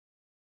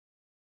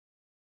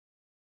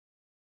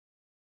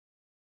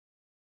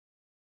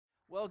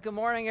Well, good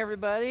morning,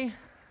 everybody.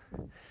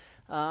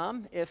 Let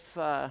me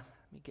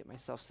get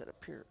myself set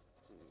up here.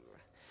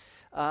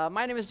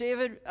 My name is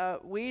David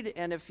Weed,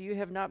 and if you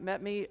have not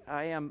met me,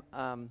 I am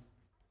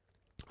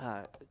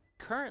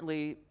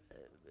currently.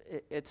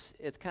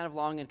 It's kind of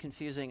long and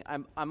confusing.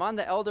 I'm on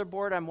the elder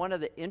board. I'm one of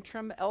the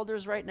interim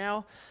elders right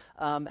now,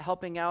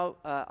 helping out.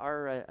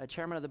 Our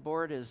chairman of the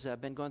board has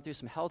been going through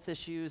some health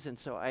issues, and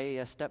so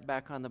I stepped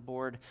back on the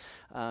board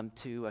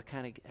to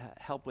kind of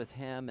help with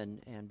him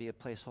and be a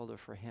placeholder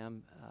for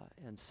him.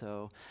 And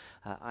so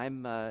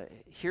I'm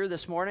here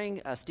this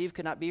morning. Steve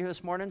could not be here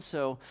this morning,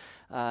 so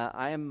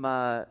I'm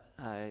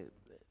going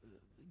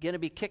to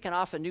be kicking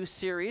off a new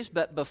series.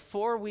 But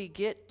before we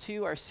get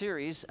to our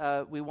series,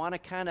 we want to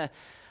kind of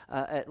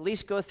at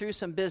least go through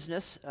some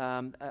business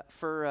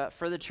for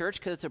the church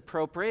because it's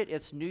appropriate.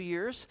 It's New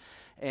Year's.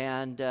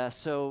 And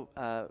so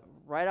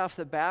right off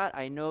the bat,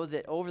 I know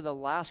that over the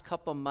last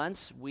couple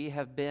months, we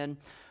have been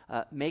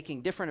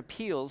making different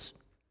appeals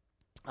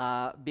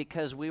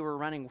because we were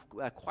running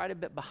quite a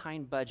bit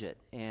behind budget.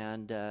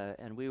 And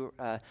we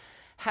were...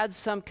 had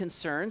some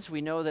concerns. We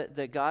know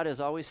that God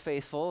is always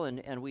faithful,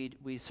 and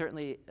we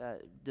certainly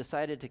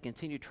decided to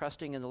continue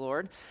trusting in the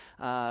Lord,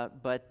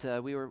 but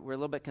we're a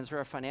little bit concerned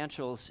with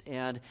financials,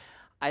 and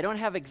I don't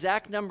have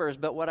exact numbers,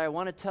 but what I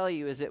want to tell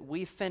you is that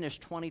we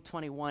finished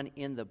 2021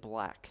 in the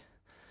black.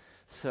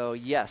 So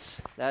yes,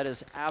 that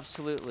is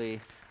absolutely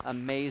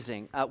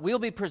amazing. We'll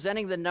be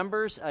presenting the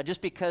numbers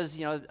just because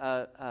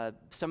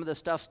some of the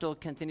stuff still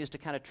continues to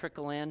kind of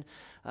trickle in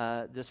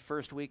this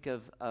first week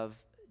of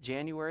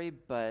January,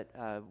 but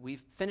we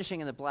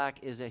finishing in the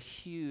black is a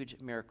huge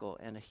miracle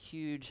and a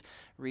huge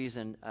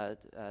reason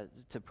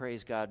to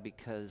praise God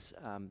because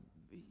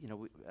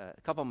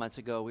a couple months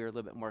ago we were a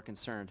little bit more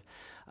concerned.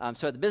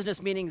 So at the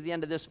business meeting at the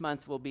end of this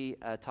month, we'll be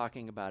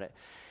talking about it.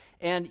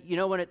 And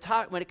when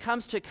it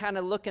comes to kind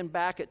of looking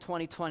back at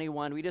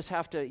 2021, we just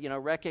have to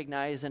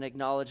recognize and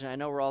acknowledge. And I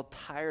know we're all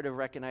tired of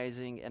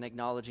recognizing and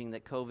acknowledging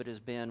that COVID has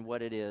been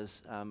what it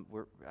is.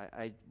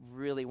 I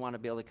really want to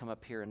be able to come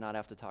up here and not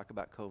have to talk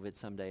about COVID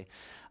someday.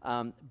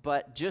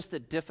 But just the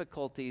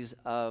difficulties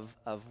of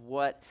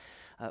what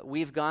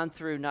we've gone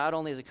through, not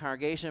only as a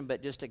congregation,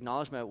 but just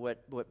acknowledgement of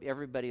what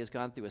everybody has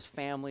gone through as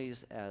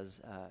families, as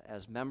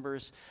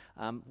members.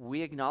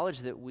 We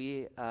acknowledge that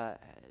we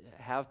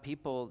have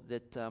people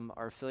that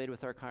are affiliated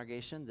with our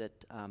congregation that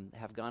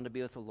have gone to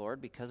be with the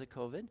Lord because of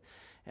COVID,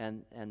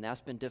 and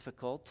that's been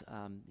difficult.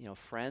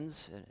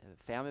 Friends,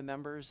 family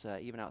members,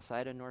 even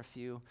outside of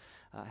Northview,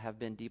 have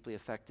been deeply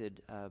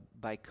affected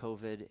by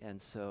COVID,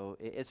 and so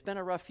it's been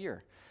a rough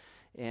year.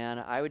 And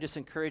I would just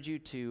encourage you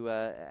to,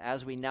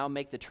 as we now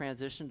make the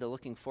transition to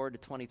looking forward to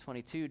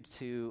 2022,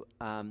 to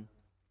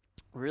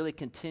really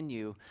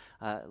continue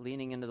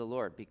leaning into the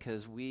Lord,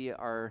 because we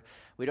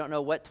don't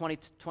know what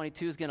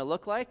 2022 is going to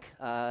look like.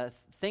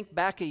 Think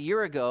back a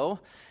year ago,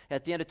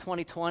 at the end of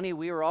 2020,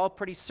 we were all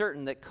pretty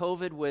certain that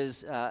COVID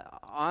was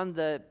on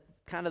the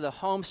kind of the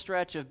home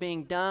stretch of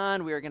being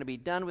done. We were going to be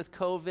done with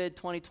COVID.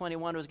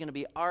 2021 was going to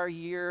be our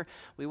year.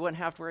 We wouldn't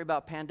have to worry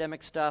about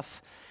pandemic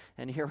stuff.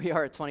 And here we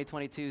are at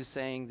 2022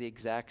 saying the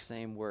exact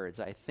same words.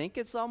 I think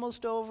it's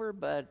almost over,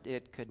 but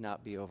it could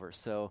not be over.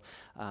 So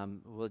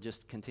we'll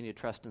just continue to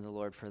trust in the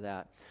Lord for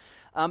that.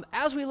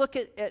 As we look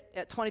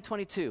at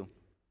 2022,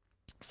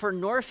 for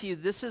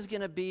Northview, this is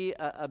going to be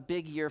a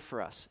big year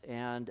for us.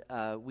 And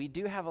we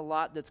do have a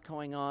lot that's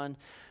going on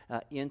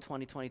in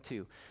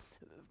 2022.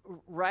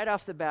 Right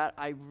off the bat,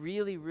 I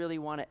really, really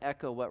want to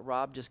echo what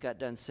Rob just got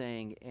done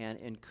saying and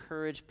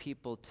encourage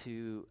people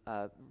to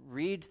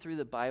read through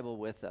the Bible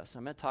with us.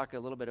 I'm going to talk a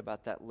little bit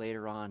about that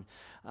later on,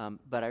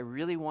 but I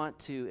really want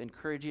to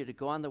encourage you to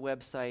go on the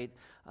website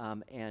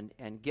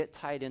and get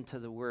tied into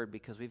the Word,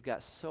 because we've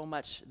got so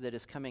much that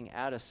is coming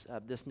at us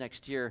this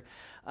next year.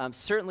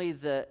 Certainly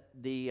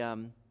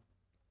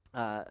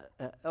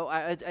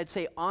I'd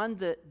say on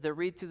the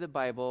read through the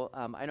Bible,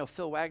 I know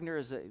Phil Wagner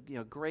is a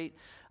great.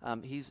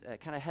 He's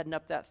kind of heading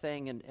up that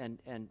thing,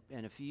 and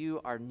if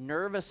you are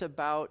nervous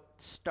about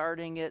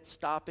starting it,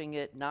 stopping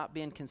it, not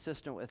being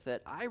consistent with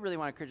it, I really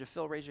want to encourage you.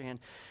 Phil, raise your hand.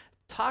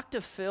 Talk to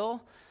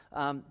Phil.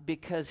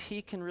 Because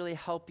he can really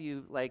help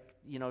you,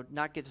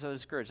 not get so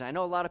discouraged. I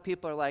know a lot of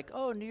people are like,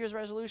 oh, New Year's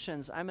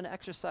resolutions, I'm going to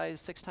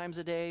exercise 6 times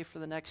a day for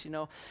the next,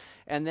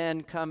 and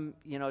then come,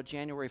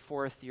 January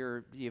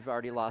 4th, you've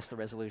already lost the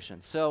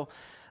resolution. So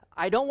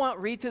I don't want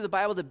read through the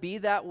Bible to be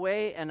that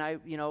way, and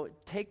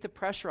take the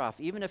pressure off.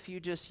 Even if you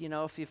just,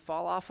 if you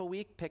fall off a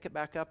week, pick it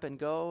back up and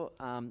go.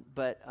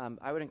 But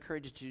I would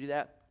encourage you to do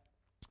that.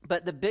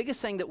 But the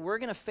biggest thing that we're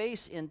going to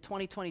face in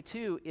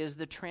 2022 is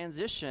the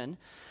transition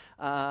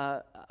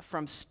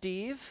from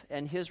Steve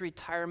and his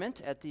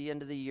retirement at the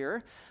end of the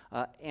year,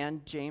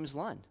 and James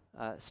Lund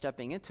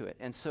stepping into it.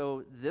 And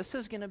so this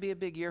is going to be a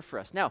big year for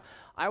us. Now,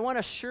 I want to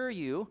assure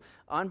you,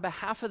 on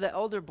behalf of the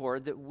Elder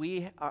Board, that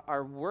we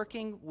are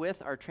working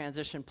with our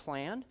transition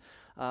plan.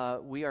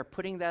 We are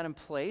putting that in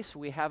place.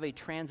 We have a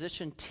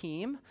transition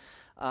team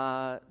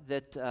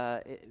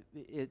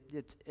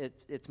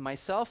it's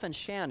myself and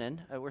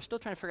Shannon. We're still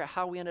trying to figure out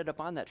how we ended up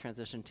on that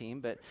transition team,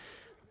 but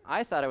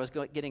I thought I was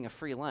getting a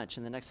free lunch,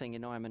 and the next thing you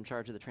know, I'm in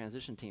charge of the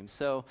transition team.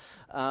 So,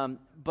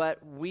 but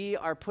we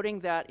are putting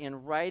that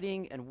in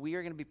writing, and we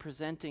are going to be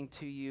presenting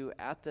to you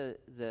at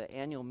the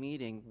annual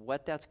meeting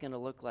what that's going to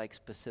look like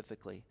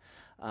specifically.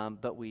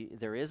 But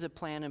there is a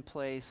plan in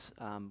place.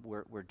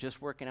 We're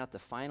just working out the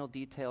final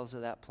details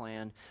of that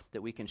plan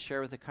that we can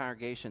share with the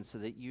congregation so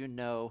that you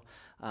know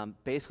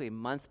basically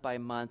month by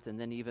month, and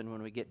then even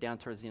when we get down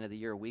towards the end of the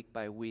year, week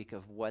by week,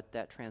 of what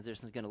that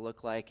transition is going to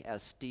look like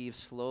as Steve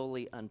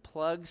slowly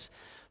unplugs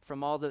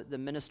from all the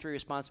ministry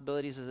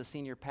responsibilities as a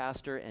senior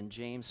pastor, and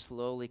James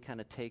slowly kind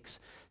of takes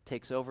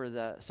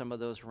over some of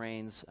those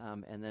reins,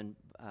 and then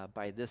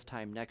by this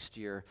time next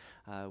year,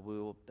 we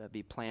will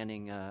be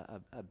planning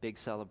a big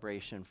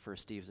celebration for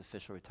Steve's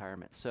official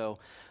retirement. So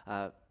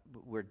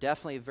we're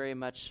definitely very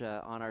much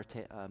on our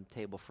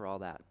table for all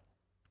that.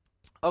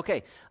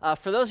 Okay,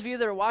 for those of you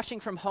that are watching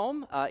from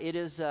home, it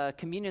is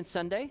Communion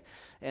Sunday,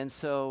 and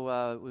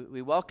so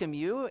we welcome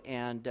you,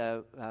 and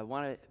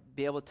want to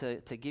be able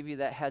to give you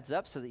that heads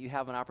up so that you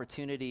have an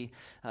opportunity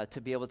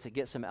to be able to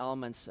get some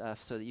elements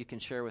so that you can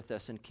share with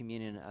us in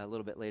communion a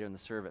little bit later in the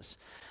service.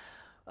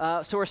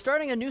 So we're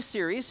starting a new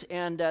series,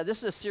 and this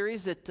is a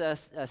series that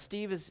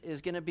Steve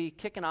is going to be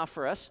kicking off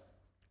for us.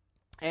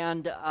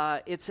 And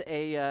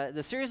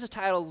the series is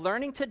titled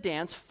Learning to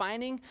Dance,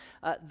 Finding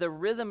the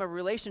Rhythm of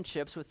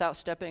Relationships Without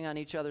Stepping on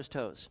Each Other's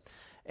Toes.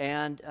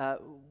 And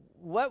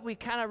what we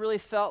kind of really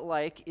felt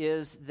like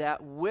is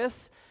that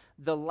with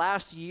the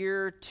last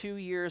year, 2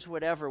 years,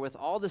 whatever, with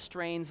all the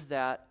strains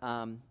that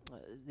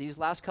these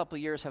last couple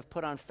of years have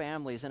put on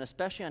families, and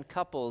especially on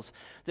couples,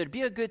 there'd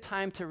be a good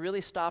time to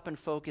really stop and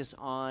focus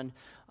on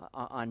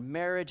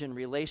marriage and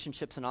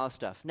relationships and all that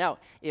stuff. Now,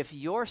 if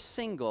you're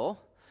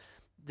single,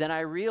 then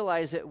I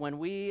realize that when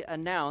we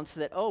announce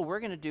that, we're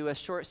going to do a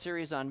short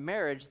series on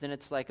marriage, then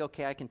it's like,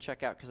 okay, I can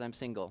check out because I'm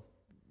single.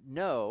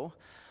 No.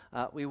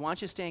 We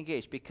want you to stay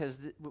engaged, because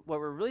what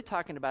we're really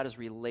talking about is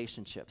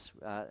relationships.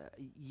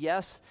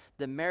 Yes,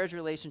 the marriage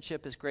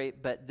relationship is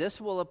great, but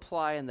this will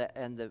apply, and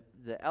the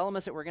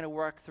elements that we're going to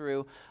work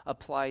through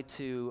apply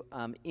to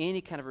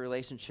any kind of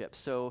relationship.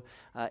 So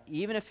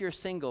even if you're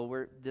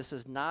single, this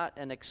is not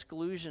an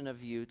exclusion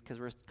of you, because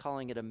we're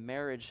calling it a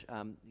marriage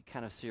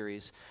kind of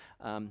series.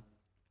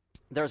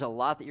 There's a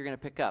lot that you're going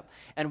to pick up.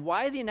 And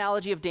why the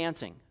analogy of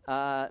dancing?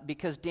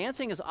 Because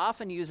dancing is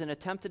often used in an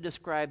attempt to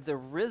describe the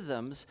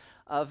rhythms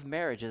of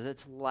marriages.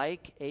 It's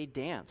like a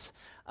dance.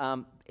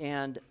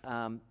 And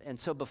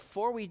so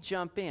before we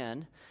jump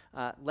in,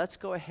 let's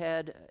go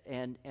ahead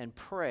and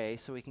pray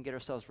so we can get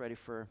ourselves ready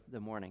for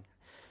the morning.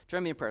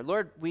 Join me in prayer.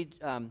 Lord, we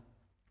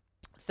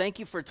thank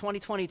you for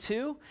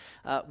 2022.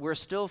 We're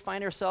still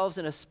find ourselves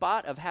in a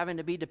spot of having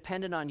to be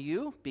dependent on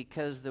you,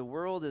 because the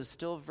world is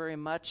still very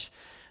much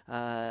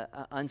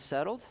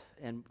unsettled,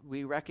 and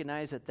we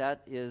recognize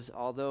that is,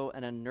 although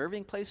an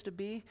unnerving place to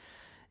be,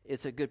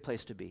 it's a good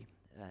place to be.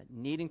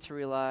 Needing to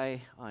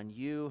rely on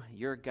you,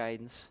 your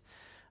guidance,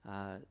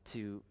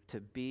 to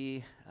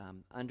be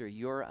under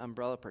your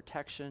umbrella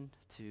protection,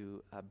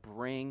 to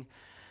bring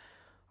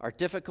our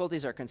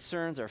difficulties, our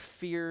concerns, our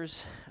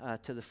fears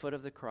to the foot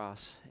of the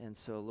cross. And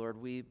so,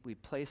 Lord, we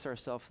place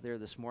ourselves there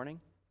this morning.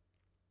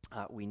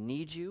 We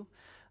need you,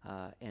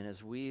 and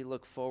as we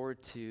look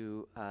forward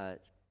to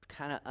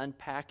kind of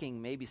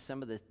unpacking maybe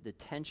some of the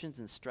tensions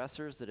and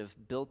stressors that have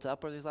built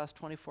up over these last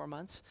 24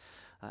 months,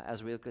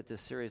 as we look at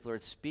this series,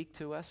 Lord, speak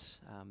to us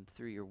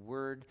through your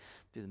word,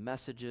 through the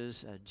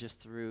messages, just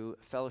through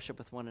fellowship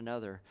with one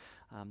another,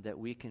 that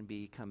we can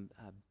become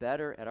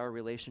better at our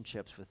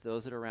relationships with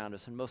those that are around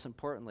us, and most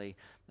importantly,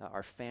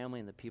 our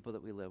family and the people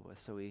that we live with.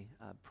 So we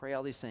pray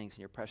all these things in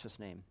your precious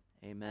name.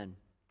 Amen.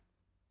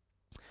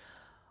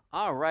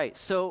 All right,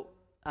 so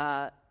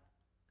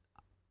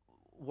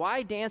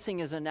why dancing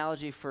is an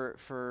analogy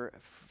for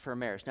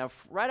marriage? Now,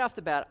 right off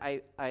the bat,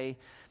 I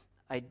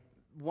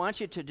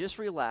want you to just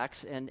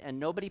relax and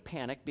nobody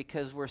panic,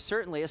 because we're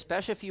certainly,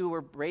 especially if you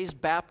were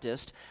raised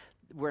Baptist,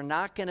 we're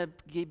not going to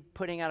be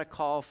putting out a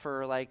call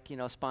for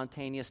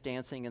spontaneous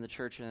dancing in the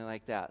church or anything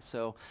like that.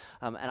 So,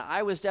 and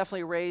I was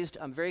definitely raised,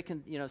 I'm very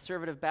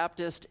conservative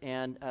Baptist,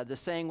 and the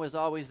saying was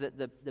always that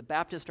the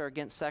Baptists are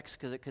against sex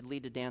because it could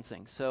lead to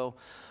dancing. So,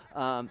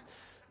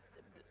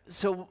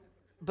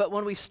 but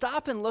when we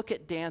stop and look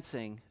at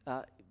dancing,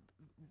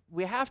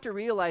 we have to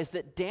realize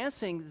that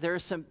dancing,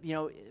 there's some,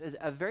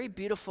 a very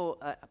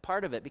beautiful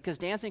part of it, because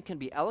dancing can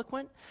be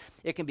eloquent,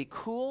 it can be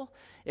cool,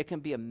 it can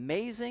be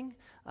amazing.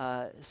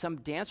 Some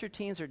dance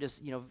routines are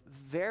just,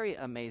 very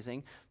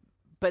amazing.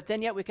 But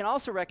then yet we can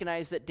also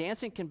recognize that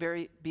dancing can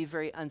be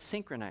very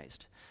unsynchronized.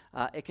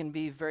 It can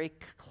be very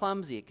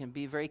clumsy, it can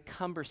be very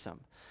cumbersome.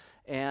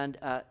 And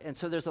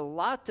so there's a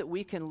lot that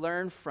we can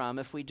learn from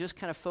if we just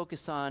kind of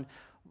focus on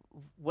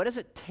what does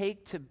it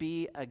take to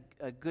be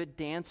a good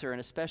dancer,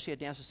 and especially a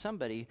dancer with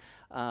somebody,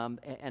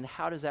 and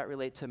how does that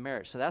relate to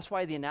marriage? So that's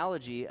why the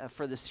analogy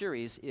for the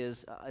series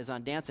is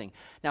on dancing.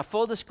 Now,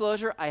 full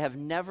disclosure, I have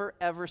never,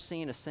 ever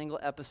seen a single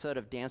episode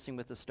of Dancing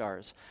with the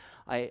Stars.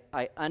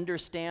 I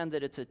understand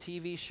that it's a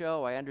TV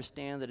show. I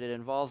understand that it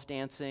involves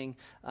dancing.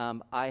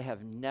 I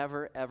have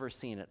never, ever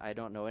seen it. I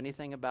don't know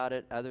anything about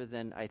it other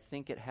than I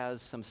think it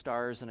has some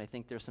stars, and I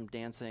think there's some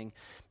dancing.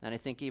 And I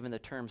think even the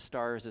term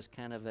stars is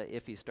kind of a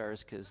iffy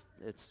stars because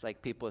it's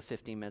like people with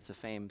 15 minutes of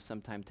fame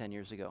sometime 10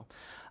 years ago.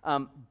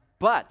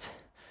 But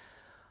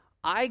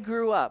I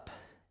grew up,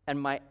 and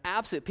my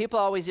absolute, people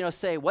always,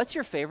 say, what's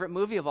your favorite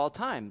movie of all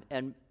time?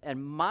 And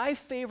my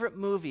favorite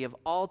movie of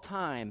all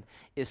time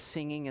is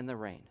Singing in the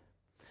Rain.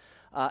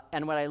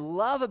 And what I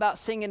love about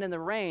Singing in the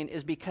Rain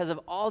is because of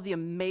all the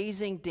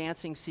amazing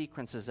dancing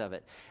sequences of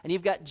it. And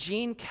you've got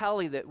Gene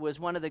Kelly, that was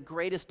one of the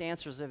greatest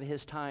dancers of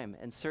his time,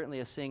 and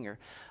certainly a singer.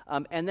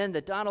 And then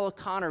the Donald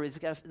O'Connor, he's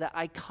got the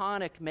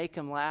iconic Make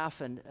 'Em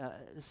Laugh and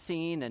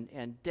scene,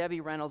 and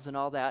Debbie Reynolds and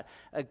all that.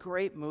 A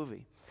great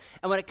movie.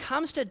 And when it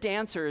comes to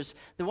dancers,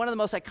 one of the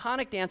most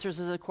iconic dancers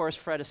is, of course,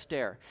 Fred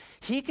Astaire.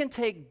 He can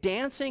take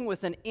dancing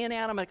with an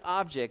inanimate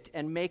object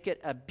and make it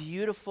a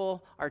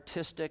beautiful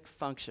artistic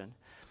function.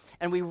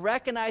 And we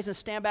recognize and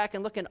stand back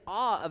and look in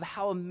awe of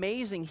how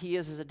amazing he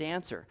is as a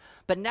dancer.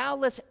 But now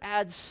let's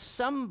add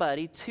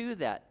somebody to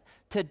that.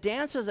 To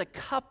dance as a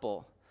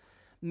couple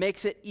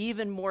makes it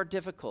even more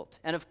difficult.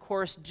 And of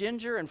course,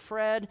 Ginger and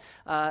Fred,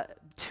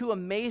 two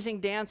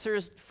amazing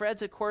dancers.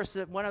 Fred's, of course,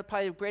 one of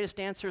probably the greatest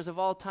dancers of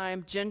all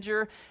time.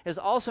 Ginger is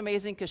also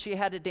amazing because she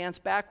had to dance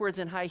backwards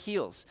in high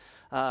heels.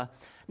 Now,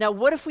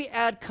 what if we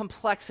add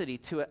complexity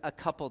to a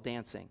couple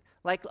dancing?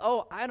 Like,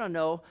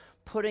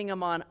 putting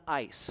them on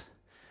ice.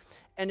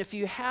 And if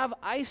you have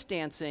ice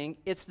dancing,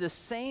 it's the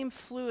same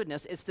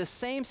fluidness, it's the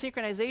same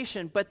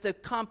synchronization, but the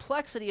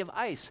complexity of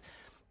ice.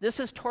 This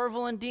is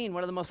Torval and Dean,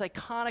 one of the most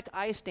iconic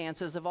ice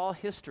dances of all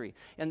history,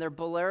 in their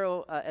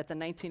Bolero at the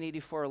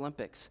 1984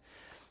 Olympics.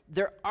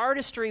 Their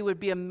artistry would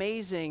be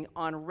amazing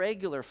on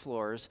regular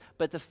floors,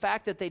 but the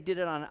fact that they did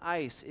it on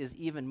ice is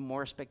even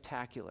more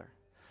spectacular.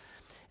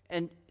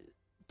 And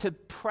to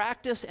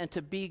practice and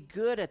to be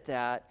good at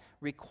that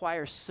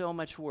requires so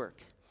much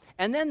work.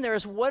 And then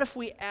there's, what if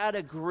we add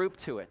a group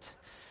to it?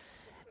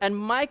 And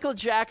Michael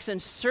Jackson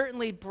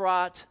certainly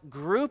brought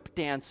group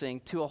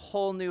dancing to a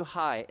whole new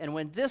high. And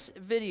when this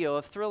video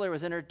of Thriller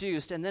was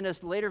introduced, and then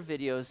his later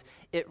videos,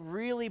 it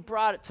really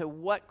brought it to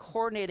what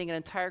coordinating an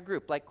entire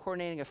group, like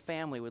coordinating a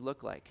family, would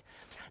look like.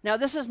 Now,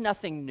 this is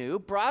nothing new.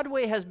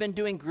 Broadway has been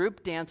doing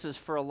group dances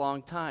for a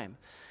long time.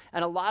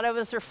 And a lot of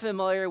us are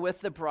familiar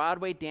with the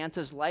Broadway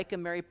dances, like a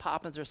Mary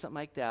Poppins or something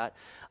like that,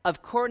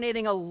 of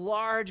coordinating a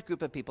large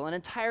group of people, an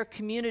entire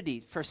community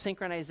for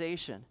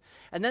synchronization.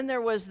 And then there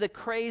was the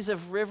craze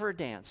of river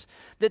dance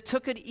that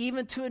took it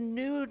even to a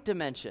new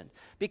dimension,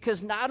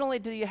 because not only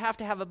do you have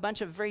to have a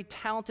bunch of very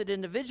talented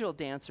individual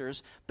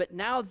dancers, but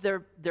now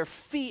their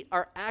feet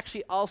are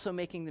actually also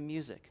making the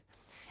music.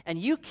 And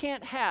you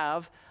can't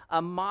have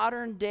a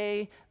modern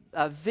day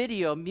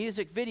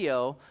music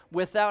video,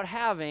 without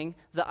having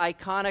the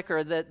iconic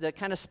or the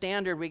kind of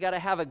standard, we got to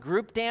have a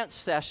group dance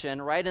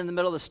session right in the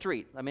middle of the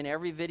street. I mean,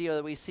 every video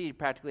that we see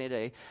practically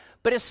today.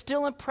 But it's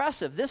still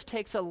impressive. This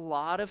takes a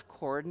lot of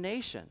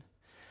coordination.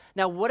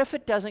 Now, what if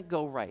it doesn't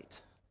go right?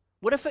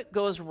 What if it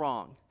goes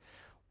wrong?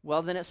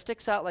 Well, then it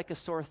sticks out like a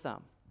sore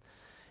thumb.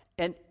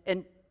 And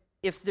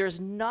if there's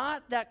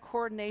not that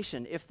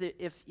coordination,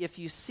 if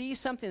you see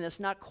something that's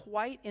not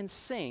quite in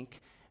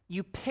sync,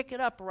 you pick it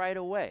up right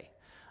away.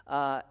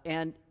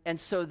 And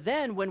so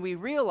then when we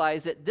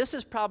realize that this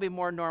is probably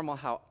more normal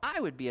how I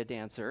would be a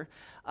dancer,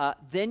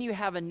 then you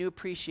have a new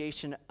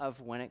appreciation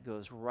of when it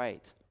goes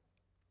right.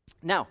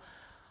 Now,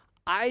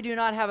 I do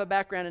not have a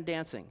background in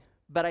dancing,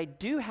 but I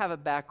do have a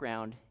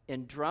background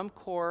in drum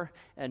corps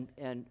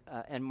and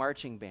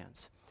marching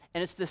bands.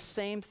 And it's the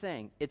same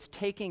thing. It's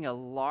taking a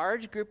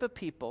large group of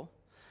people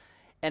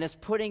and it's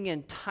putting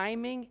in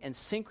timing and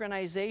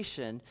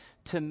synchronization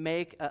to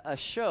make a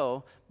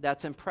show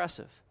that's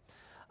impressive.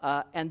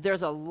 And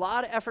there's a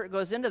lot of effort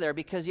goes into there,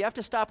 because you have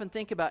to stop and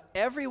think about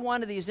every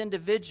one of these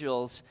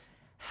individuals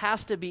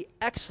has to be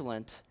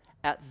excellent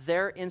at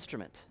their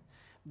instrument.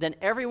 Then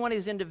every one of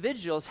these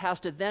individuals has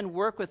to then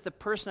work with the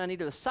person on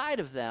either side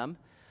of them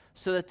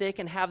so that they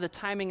can have the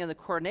timing and the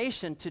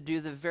coordination to do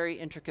the very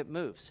intricate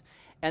moves.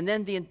 And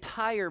then the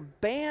entire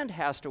band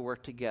has to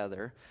work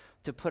together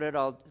to put it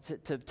all,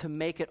 to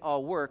make it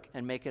all work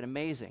and make it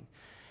amazing.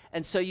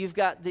 And so you've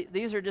got,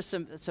 these are just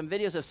some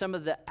videos of some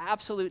of the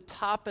absolute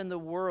top in the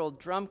world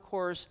drum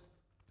corps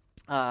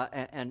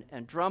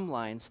and drum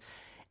lines.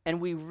 And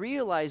we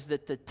realize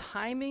that the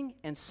timing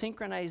and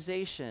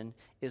synchronization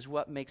is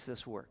what makes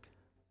this work.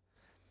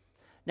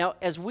 Now,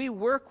 as we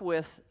work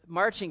with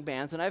marching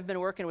bands, and I've been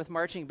working with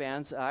marching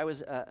bands, I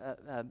was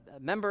a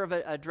member of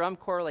a drum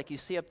corps like you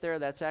see up there.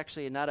 That's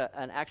actually not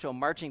an actual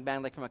marching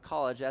band like from a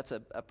college. That's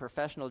a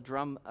professional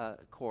drum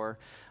corps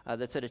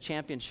that's at a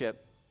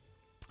championship.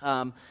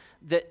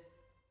 That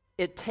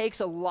it takes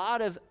a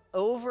lot of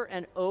over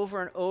and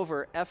over and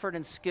over effort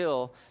and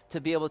skill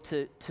to be able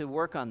to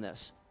work on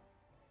this.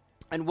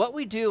 And what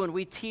we do when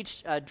we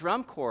teach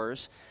drum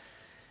corps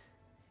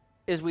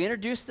is we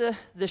introduce the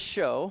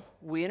show,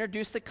 we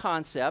introduce the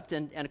concept,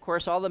 and of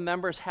course all the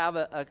members have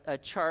a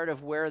chart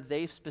of where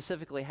they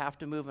specifically have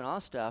to move and all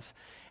that stuff,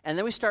 and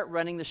then we start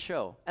running the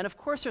show. And of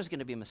course there's going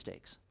to be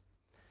mistakes.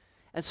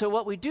 And so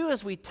what we do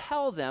is we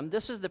tell them,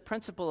 this is the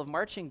principle of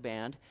marching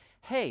band,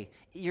 hey,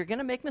 you're going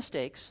to make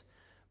mistakes,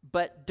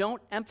 but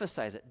don't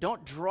emphasize it.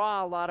 Don't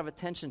draw a lot of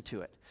attention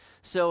to it.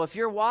 So if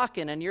you're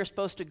walking and you're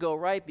supposed to go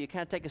right, but you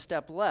kind of take a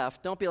step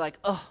left, don't be like,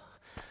 oh,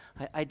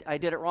 I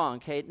did it wrong,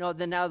 okay? No,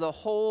 then now the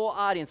whole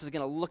audience is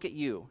going to look at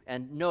you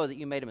and know that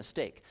you made a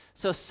mistake.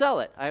 So sell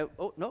it.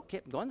 Oh, no,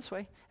 okay, I'm going this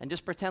way. And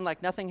just pretend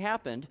like nothing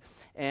happened,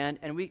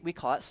 and we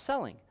call it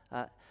selling.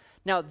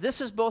 Now, this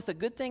is both a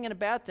good thing and a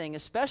bad thing,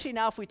 especially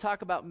now if we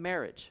talk about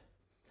marriage.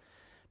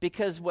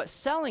 Because what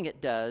selling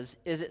it does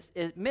is it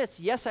admits,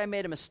 yes, I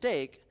made a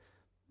mistake,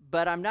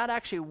 but I'm not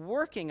actually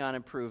working on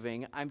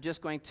improving. I'm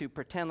just going to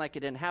pretend like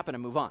it didn't happen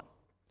and move on.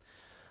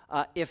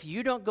 If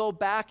you don't go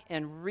back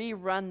and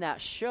rerun that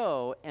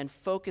show and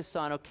focus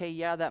on, okay,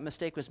 yeah, that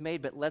mistake was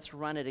made, but let's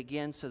run it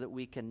again so that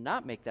we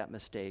cannot make that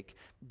mistake,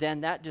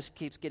 then that just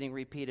keeps getting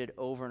repeated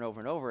over and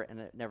over and over, and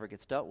it never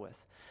gets dealt with.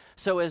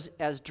 So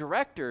as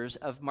directors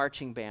of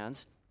marching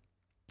bands,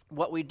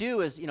 what we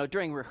do is,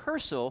 during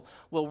rehearsal,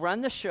 we'll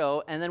run the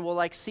show, and then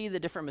we'll see the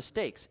different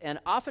mistakes. And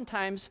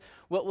oftentimes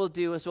what we'll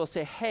do is we'll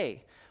say,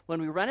 hey, when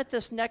we run it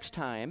this next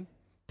time,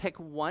 pick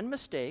one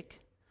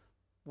mistake,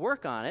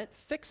 work on it,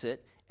 fix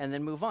it, and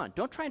then move on.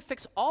 Don't try and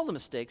fix all the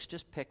mistakes,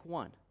 just pick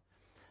one.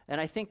 And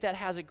I think that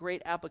has a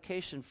great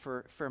application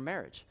for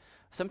marriage.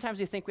 Sometimes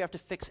we think we have to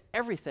fix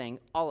everything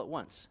all at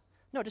once.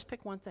 No, just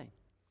pick one thing.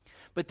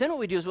 But then what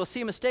we do is we'll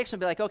see mistakes and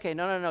be like, okay,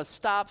 no,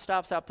 stop,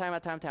 time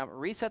out.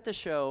 Reset the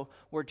show.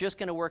 We're just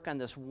going to work on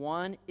this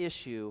one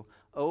issue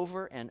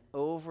over and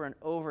over and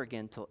over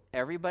again until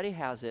everybody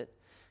has it.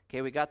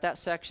 Okay, we got that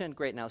section.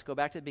 Great, now let's go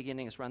back to the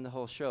beginning. Let's run the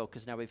whole show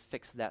because now we've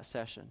fixed that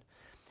session.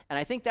 And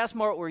I think that's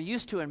more what we're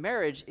used to in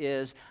marriage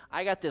is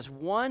I got this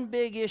one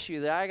big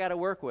issue that I got to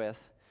work with,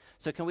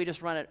 so can we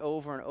just run it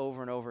over and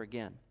over and over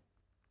again?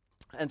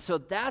 And so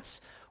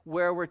that's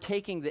where we're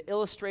taking the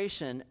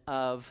illustration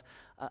of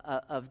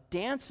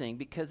dancing,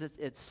 because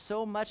it's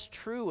so much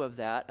true of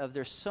that, of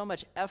there's so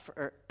much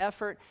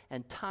effort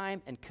and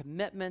time and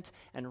commitment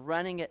and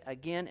running it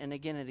again and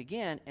again and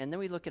again, and then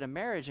we look at a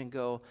marriage and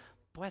go,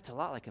 boy, it's a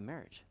lot like a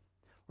marriage,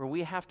 where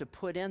we have to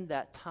put in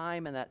that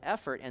time and that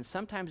effort, and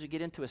sometimes we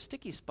get into a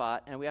sticky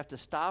spot and we have to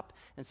stop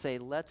and say,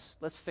 let's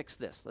fix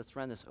this. Let's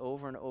run this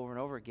over and over and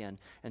over again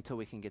until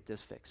we can get this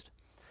fixed.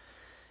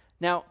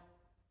 Now,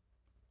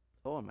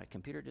 and my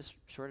computer just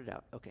shorted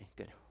out. Okay,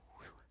 good.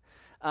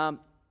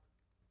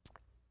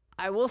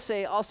 I will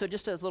say also,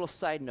 just a little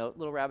side note,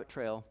 little rabbit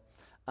trail,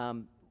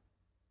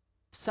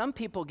 some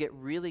people get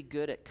really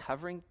good at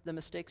covering the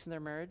mistakes in their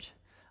marriage.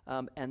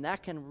 And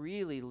that can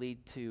really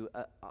lead to,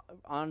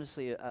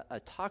 honestly,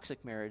 a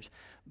toxic marriage.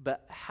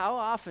 But how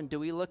often do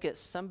we look at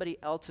somebody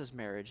else's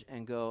marriage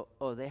and go,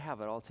 oh, they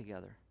have it all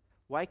together.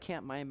 Why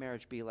can't my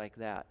marriage be like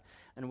that?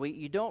 And what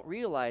you don't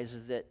realize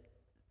is that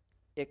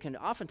it can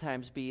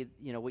oftentimes be,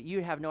 what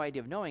you have no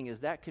idea of knowing is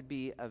that could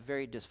be a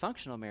very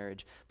dysfunctional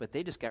marriage, but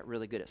they just got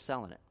really good at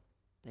selling it.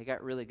 They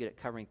got really good at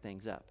covering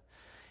things up.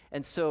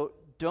 And so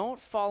don't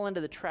fall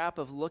into the trap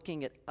of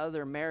looking at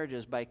other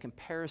marriages by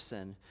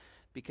comparison,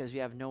 because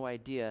you have no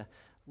idea.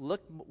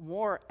 Look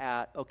more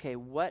at, okay,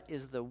 what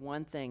is the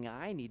one thing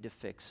I need to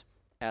fix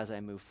as I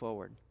move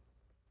forward?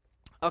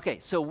 Okay,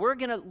 so we're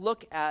going to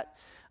look at,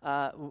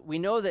 we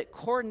know that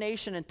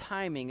coordination and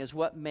timing is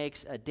what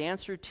makes a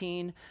dance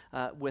routine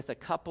with a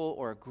couple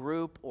or a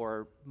group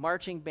or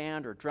marching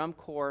band or drum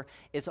corps.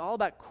 It's all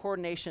about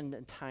coordination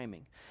and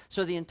timing.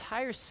 So the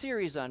entire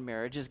series on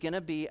marriage is going to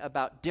be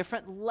about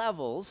different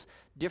levels,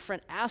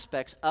 different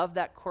aspects of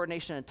that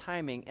coordination and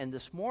timing. And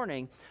this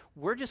morning,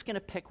 we're just going to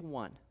pick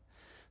one.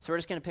 So we're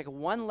just going to pick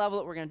one level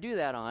that we're going to do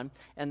that on.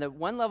 And the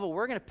one level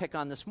we're going to pick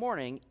on this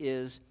morning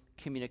is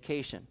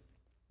communication.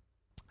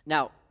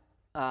 Now,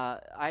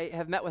 I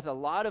have met with a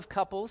lot of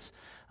couples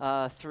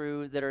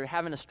that are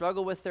having a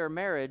struggle with their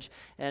marriage,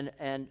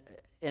 and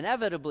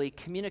inevitably,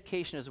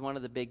 communication is one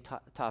of the big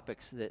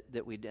topics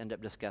that we end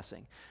up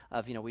discussing.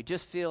 We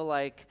just feel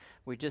like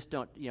we just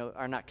don't,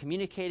 are not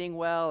communicating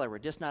well, or we're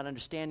just not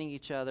understanding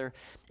each other.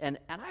 And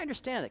I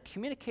understand that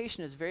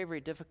communication is very,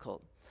 very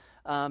difficult.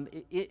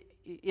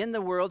 In the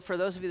world, for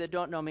those of you that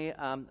don't know me,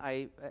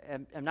 I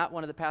am not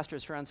one of the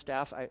pastors here on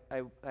staff.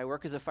 I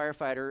work as a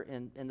firefighter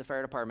in the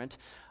fire department,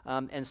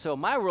 and so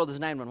my world is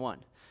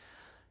 911.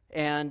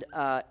 And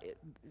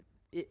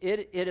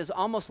it is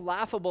almost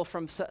laughable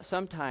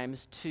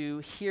sometimes to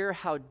hear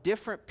how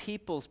different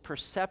people's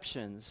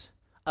perceptions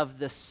of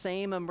the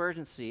same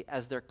emergency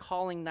as they're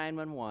calling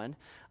 911.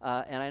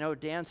 And I know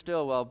Dan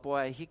Stillwell,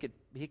 boy, he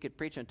could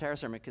preach an entire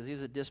sermon because he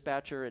was a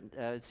dispatcher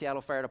at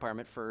Seattle Fire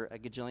Department for a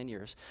gajillion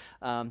years.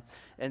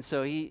 And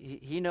so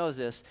he knows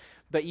this.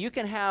 But you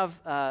can have,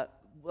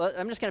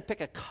 I'm just going to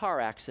pick a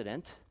car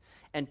accident,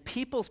 And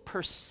people's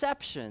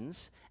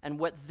perceptions and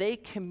what they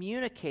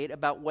communicate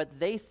about what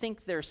they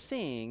think they're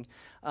seeing,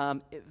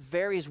 it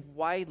varies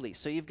widely.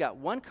 So you've got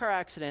one car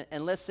accident,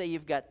 and let's say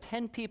you've got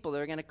 10 people that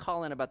are going to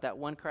call in about that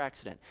one car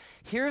accident.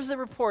 Here's the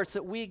reports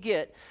that we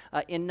get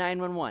in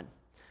 911.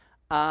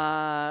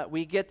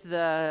 We get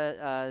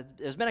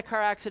there's been a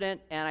car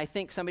accident, and I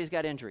think somebody's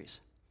got injuries.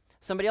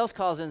 Somebody else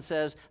calls in and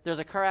says, there's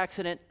a car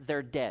accident,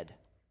 they're dead.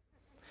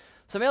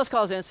 Somebody else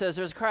calls in and says,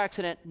 there's a car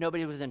accident,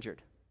 nobody was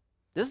injured.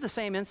 This is the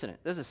same incident.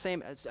 This is the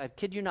same, I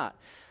kid you not.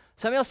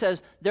 Somebody else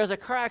says, there's a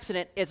car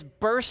accident, it's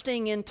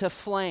bursting into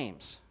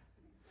flames.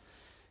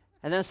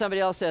 And then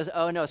somebody else says,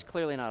 oh no, it's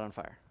clearly not on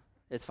fire.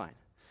 It's fine.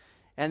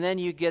 And then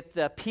you get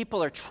the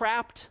people are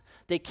trapped,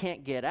 they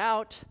can't get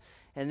out.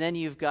 And then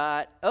you've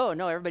got, oh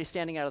no, everybody's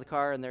standing out of the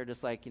car and they're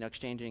just like,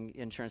 exchanging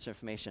insurance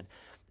information.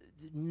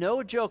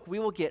 No joke, we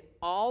will get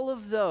all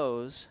of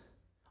those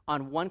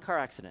on one car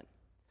accident.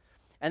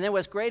 And then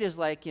what's great is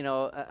like,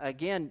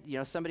 again,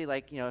 somebody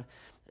like,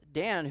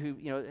 Dan, who,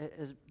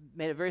 has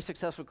made a very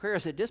successful career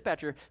as a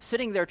dispatcher,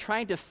 sitting there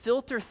trying to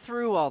filter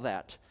through all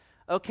that.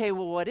 Okay,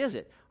 well, what is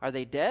it? Are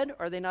they dead?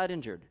 Or are they not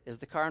injured? Is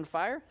the car on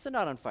fire? Is it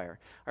not on fire?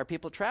 Are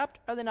people trapped?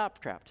 Are they not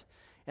trapped?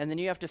 And then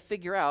you have to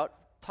figure out,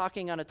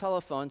 talking on a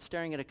telephone,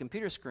 staring at a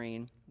computer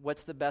screen,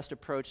 what's the best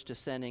approach to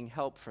sending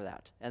help for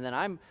that? And then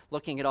I'm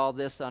looking at all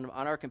this on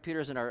our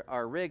computers and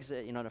our rigs,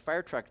 in a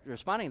fire truck,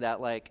 responding to that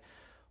like,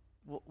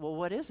 well,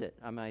 what is it?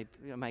 Am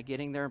I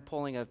getting there and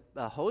pulling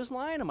a hose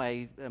line? Am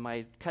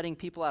I cutting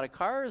people out of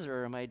cars,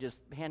 or am I just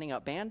handing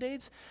out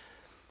Band-Aids?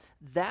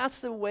 That's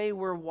the way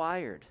we're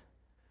wired.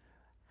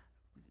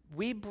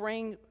 We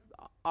bring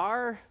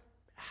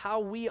how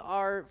we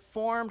are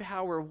formed,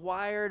 how we're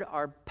wired,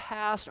 our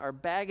past, our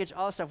baggage,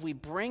 all that stuff, we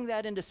bring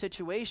that into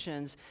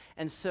situations.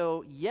 And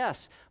so,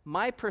 yes,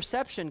 my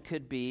perception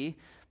could be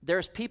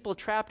there's people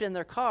trapped in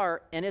their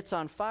car and it's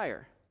on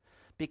fire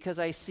because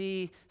I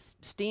see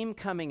steam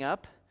coming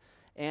up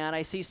and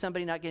I see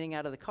somebody not getting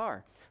out of the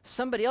car.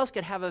 Somebody else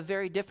could have a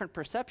very different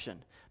perception.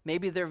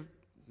 Maybe they're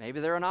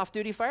an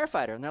off-duty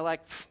firefighter and they're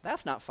like,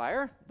 that's not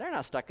fire. They're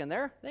not stuck in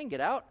there. They can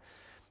get out.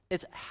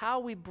 It's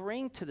how we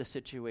bring to the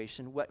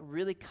situation what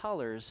really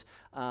colors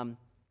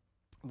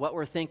what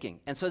we're thinking.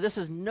 And so this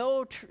is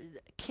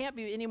can't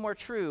be any more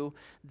true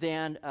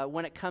than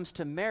when it comes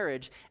to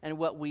marriage, and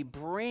what we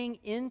bring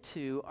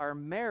into our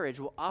marriage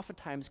will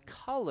oftentimes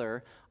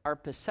color our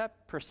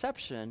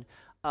perception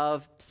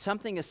of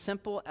something as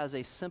simple as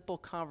a simple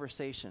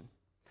conversation.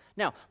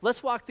 Now,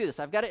 let's walk through this.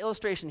 I've got an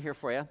illustration here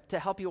for you to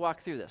help you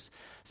walk through this.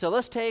 So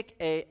let's take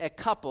a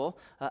couple,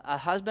 a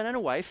husband and a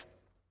wife.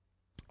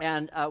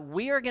 And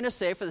we are going to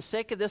say, for the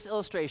sake of this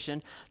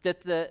illustration,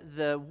 that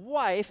the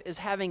wife is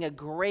having a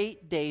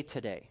great day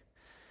today.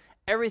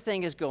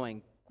 Everything is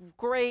going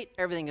great.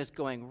 Everything is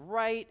going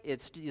right.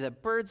 The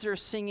birds are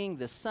singing.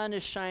 The sun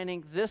is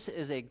shining. This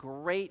is a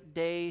great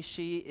day.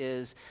 She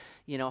is,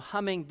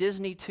 humming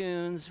Disney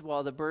tunes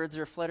while the birds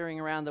are fluttering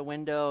around the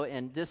window.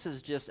 And this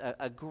is just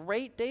a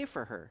great day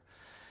for her.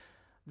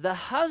 The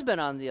husband,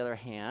 on the other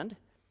hand,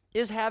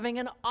 is having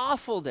an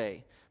awful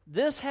day.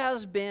 This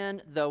has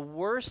been the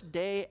worst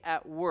day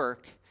at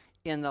work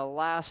in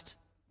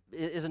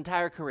his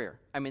entire career.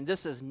 I mean,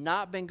 this has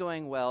not been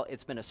going well.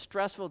 It's been a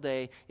stressful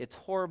day. It's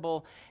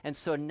horrible. And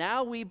so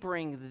now we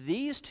bring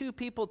these two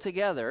people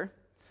together,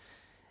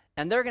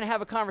 and they're going to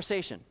have a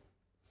conversation.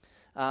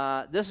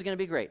 This is going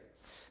to be great.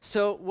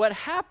 So what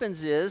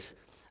happens is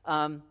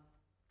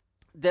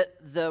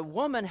that the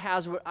woman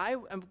has what I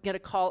am going to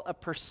call a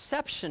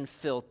perception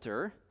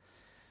filter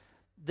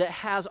that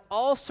has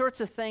all sorts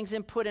of things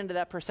input into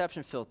that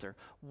perception filter.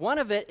 One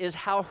of it is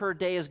how her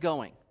day is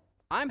going.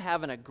 I'm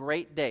having a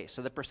great day.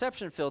 So the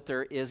perception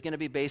filter is going to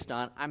be based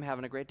on I'm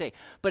having a great day.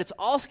 But it's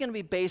also going to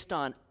be based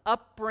on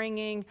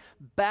upbringing,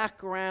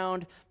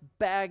 background,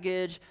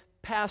 baggage,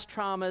 past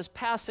traumas,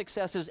 past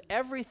successes.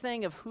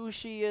 Everything of who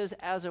she is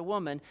as a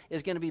woman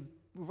is going to be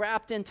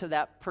wrapped into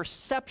that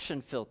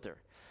perception filter.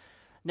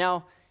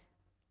 Now,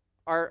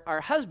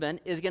 Our husband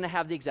is going to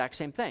have the exact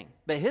same thing,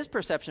 but his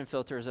perception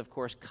filter is, of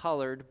course,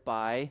 colored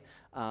by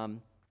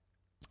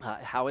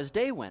how his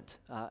day went,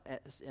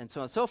 and so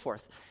on and so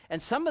forth.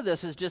 And some of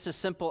this is just as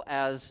simple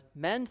as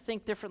men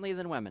think differently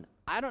than women.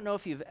 I don't know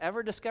if you've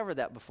ever discovered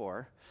that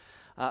before,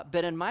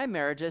 but in my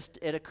marriage,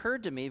 it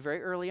occurred to me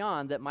very early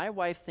on that my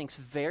wife thinks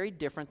very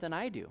different than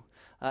I do.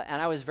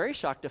 And I was very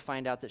shocked to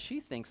find out that she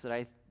thinks that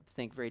I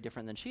think very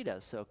different than she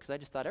does, because I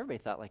just thought everybody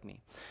thought like me.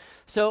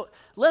 So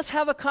let's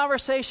have a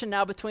conversation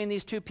now between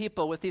these two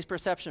people with these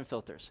perception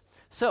filters.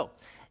 So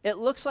it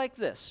looks like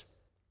this.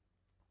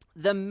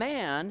 The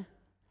man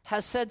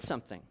has said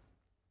something.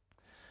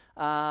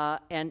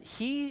 And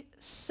he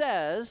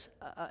says,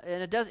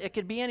 and it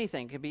could be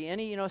anything. It could be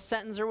any,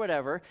 sentence or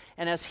whatever.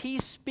 And as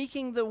he's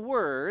speaking the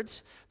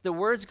words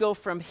go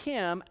from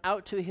him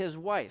out to his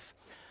wife.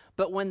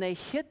 But when they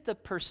hit the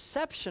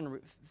perception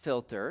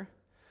filter,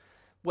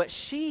 what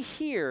she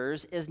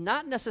hears is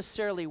not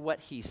necessarily what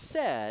he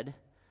said,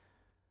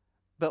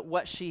 but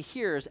what she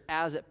hears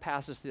as it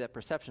passes through that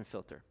perception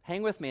filter.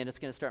 Hang with me, and it's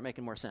going to start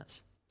making more sense.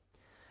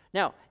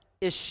 Now,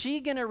 is she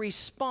going to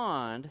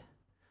respond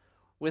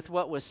with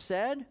what was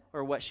said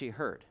or what she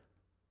heard?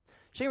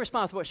 She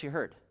responds with what she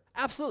heard.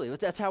 Absolutely.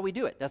 That's how we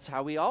do it. That's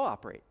how we all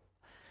operate.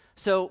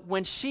 So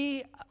when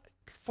she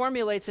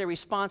formulates a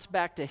response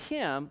back to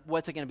him,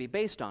 what's it going to be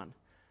based on?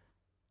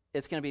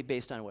 It's going to be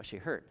based on what she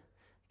heard.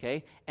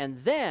 Okay?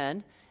 And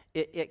then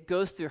it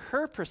goes through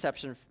her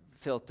perception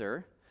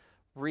filter,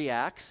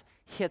 reacts,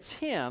 hits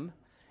him,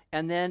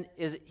 and then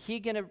is he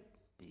going to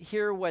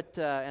hear what,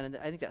 and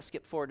I think that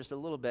skipped forward just a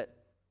little bit.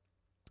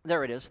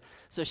 There it is.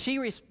 So she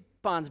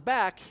responds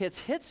back, hits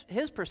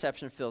his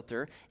perception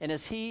filter, and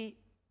is he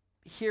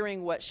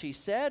hearing what she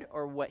said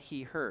or what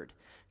he heard?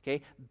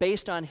 Okay,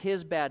 based on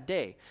his bad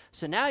day.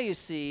 So now you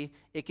see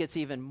it gets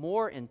even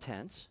more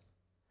intense.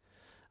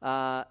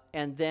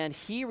 And then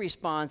he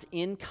responds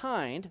in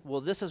kind.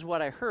 Well, this is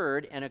what I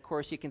heard. And of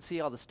course, you can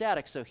see all the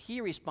static. So he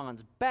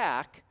responds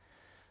back.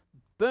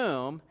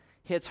 Boom.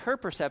 Hits her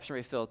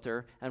perception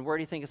filter. And where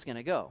do you think it's going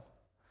to go?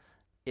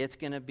 It's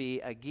going to be,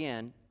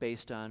 again,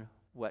 based on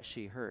what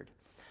she heard.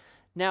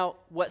 Now,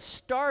 what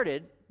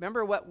started,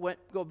 remember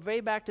go way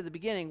back to the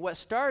beginning, what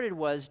started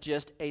was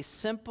just a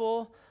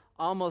simple,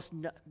 almost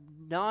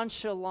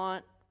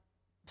nonchalant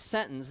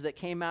sentence that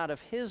came out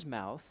of his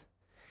mouth,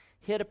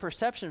 hit a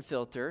perception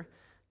filter,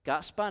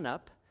 got spun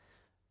up,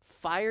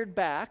 fired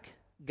back,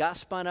 got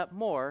spun up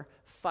more,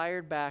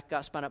 fired back,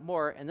 got spun up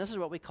more, and this is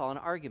what we call an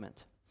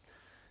argument.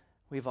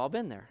 We've all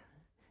been there.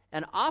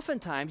 And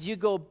oftentimes you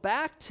go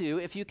back to,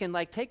 if you can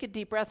take a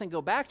deep breath and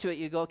go back to it,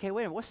 you go, okay,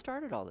 wait a minute, what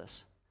started all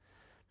this?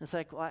 And it's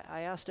like, well,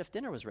 I asked if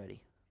dinner was ready.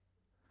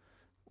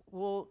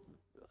 Well,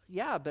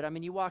 yeah,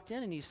 but you walked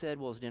in and you said,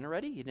 well, is dinner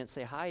ready? You didn't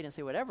say hi, you didn't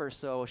say whatever.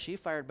 So she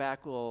fired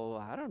back,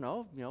 well, I don't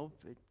know,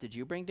 did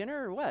you bring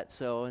dinner or what?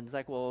 So, and it's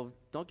like, well,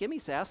 don't give me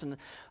sass. And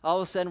all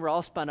of a sudden we're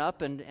all spun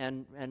up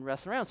and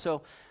wrestling around.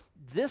 So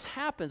this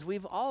happens. We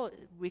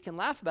can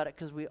laugh about it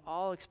because we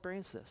all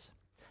experience this.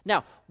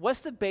 Now,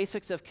 what's the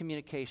basics of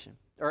communication?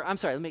 Or I'm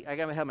sorry, I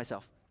got ahead of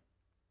myself.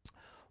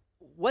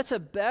 What's a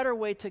better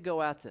way to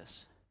go at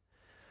this?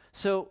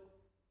 So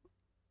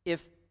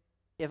if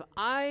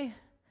I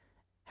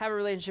have a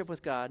relationship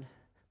with God,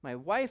 my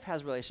wife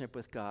has a relationship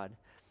with God,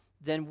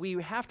 then we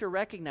have to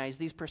recognize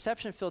these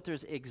perception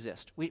filters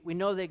exist. We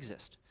know they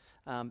exist.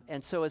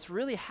 And so it's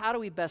really how do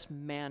we best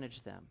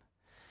manage them?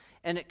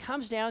 And it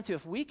comes down to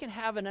if we can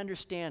have an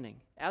understanding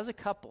as a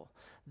couple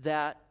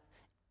that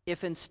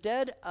if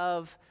instead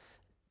of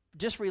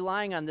just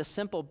relying on this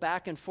simple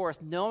back and forth,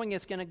 knowing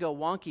it's going to go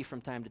wonky from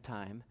time to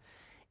time,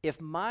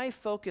 if my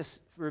focus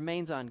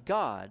remains on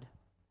God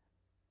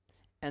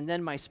and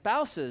then my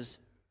spouse's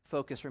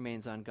focus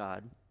remains on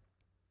God,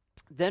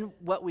 then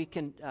what we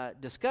can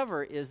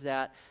discover is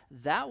that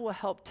will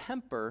help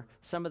temper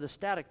some of the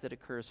static that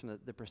occurs from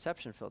the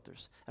perception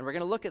filters. And we're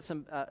going to look at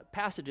some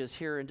passages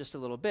here in just a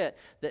little bit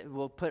that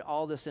will put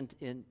all this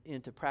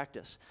into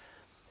practice.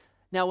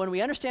 Now, when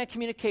we understand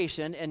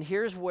communication, and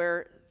here's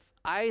where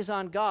eyes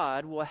on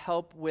God will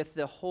help with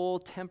the whole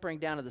tempering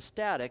down of the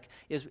static,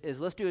 is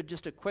let's do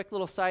just a quick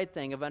little side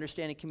thing of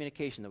understanding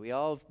communication that we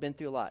all have been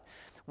through a lot.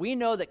 We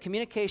know that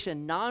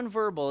communication,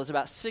 nonverbal, is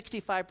about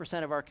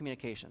 65% of our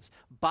communications.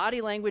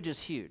 Body language is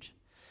huge.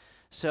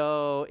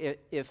 So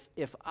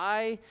if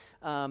I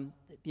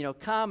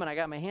come and I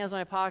got my hands in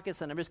my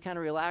pockets and I'm just kind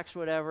of relaxed,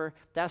 whatever,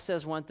 that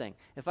says one thing.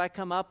 If I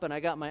come up and I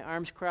got my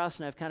arms crossed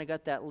and I've kind of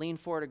got that lean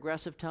forward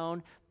aggressive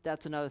tone,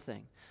 that's another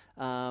thing.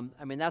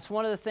 That's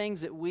one of the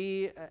things that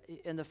we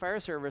in the fire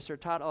service are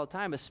taught all the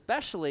time,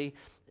 especially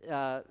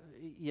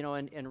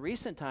in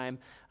recent time.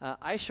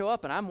 I show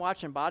up and I'm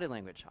watching body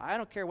language. I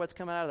don't care what's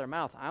coming out of their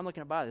mouth. I'm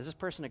looking at body. Is this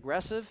person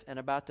aggressive and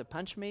about to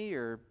punch me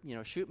or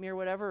shoot me or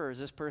whatever, or is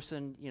this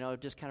person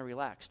just kind of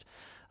relaxed?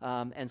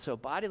 And so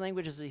body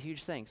language is a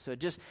huge thing. So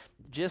just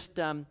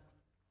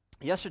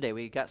yesterday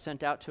we got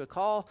sent out to a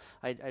call.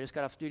 I just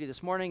got off duty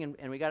this morning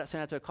and we got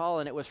sent out to a call,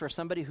 and it was for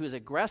somebody who's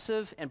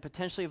aggressive and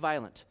potentially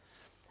violent.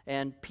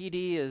 And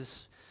PD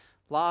is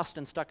lost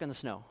and stuck in the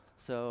snow.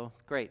 So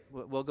great,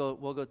 we'll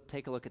go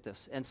take a look at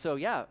this. And so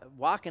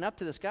walking up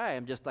to this guy,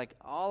 I'm just like,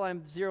 all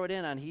I'm zeroed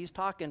in on, he's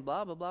talking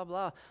blah blah blah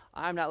blah.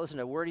 I'm not listening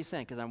to a word he's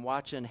saying because I'm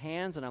watching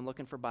hands and I'm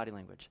looking for body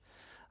language.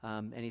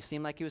 And he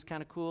seemed like he was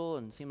kind of cool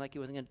and seemed like he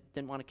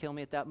didn't want to kill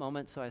me at that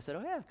moment. So I said,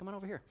 oh yeah, come on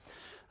over here.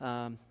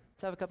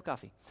 Let's have a cup of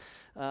coffee.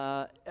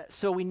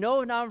 So we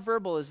know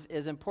nonverbal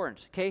is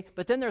important, okay?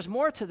 But then there's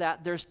more to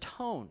that. There's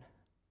tone.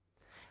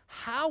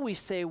 How we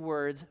say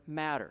words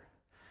matter.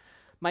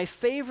 My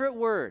favorite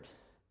word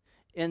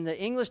in the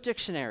English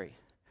dictionary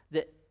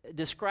that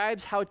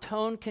describes how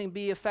tone can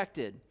be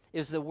affected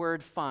is the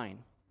word fine.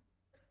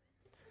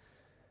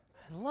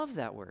 I love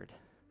that word.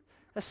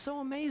 That's so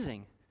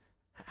amazing.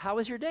 How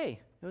was your day?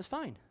 It was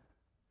fine.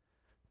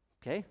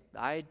 Okay,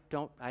 I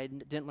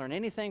didn't learn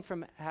anything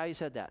from how you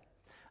said that.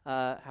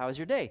 How was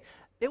your day?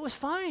 It was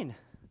fine.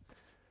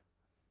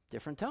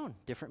 Different tone,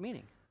 different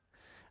meaning.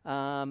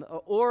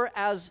 Or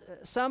as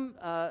some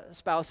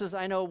spouses,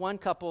 I know one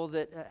couple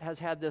that has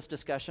had this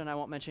discussion, I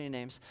won't mention any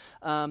names,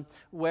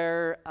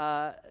 where,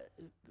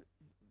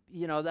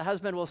 the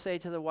husband will say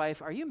to the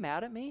wife, are you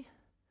mad at me?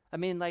 I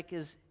mean, like,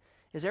 is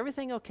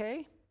everything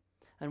okay?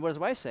 And what does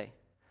the wife say?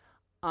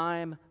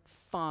 I'm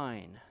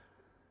fine.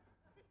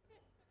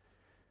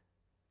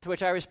 To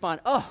which I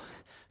respond, oh,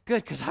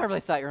 good, because I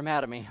really thought you were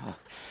mad at me. Oh,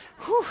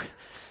 whew,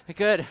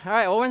 good. All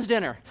right, well, when's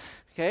dinner?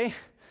 Okay.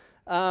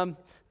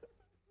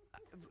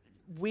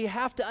 We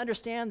have to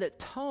understand that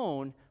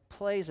tone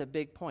plays a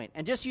big point.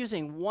 And just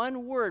using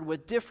one word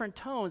with different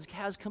tones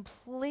has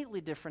completely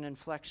different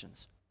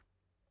inflections.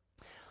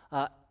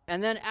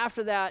 And then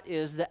after that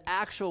is the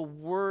actual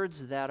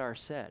words that are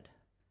said.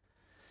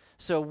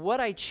 So what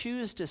I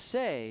choose to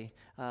say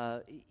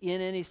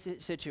in any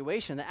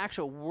situation, the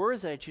actual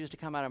words that I choose to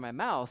come out of my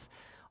mouth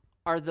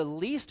are the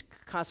least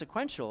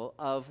consequential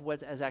of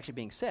what is actually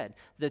being said.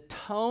 The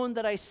tone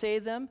that I say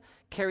them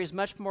carries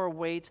much more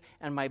weight,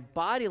 and my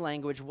body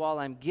language while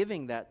I'm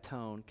giving that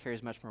tone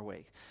carries much more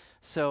weight.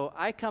 So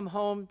I come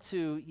home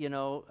to,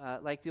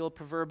 like the old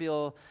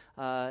proverbial,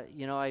 I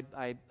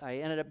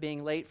ended up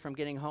being late from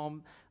getting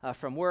home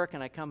from work,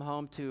 and I come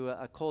home to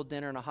a cold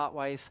dinner and a hot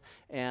wife,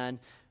 and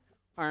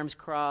arms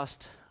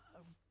crossed,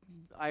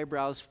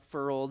 eyebrows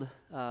furled,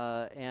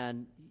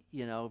 and,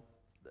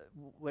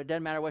 it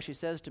doesn't matter what she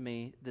says to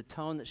me, the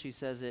tone that she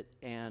says it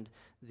and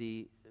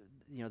the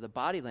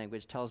body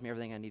language tells me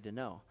everything I need to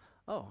know.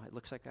 Oh, it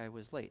looks like I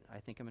was late. I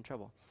think I'm in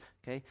trouble.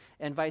 Okay?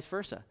 And vice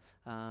versa.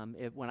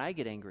 When I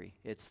get angry,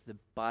 it's the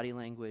body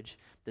language,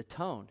 the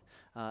tone.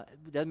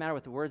 It doesn't matter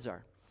what the words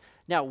are.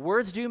 Now,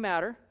 words do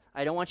matter.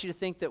 I don't want you to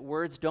think that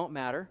words don't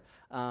matter,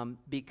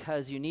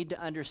 because you need to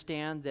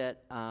understand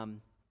that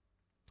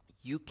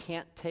you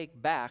can't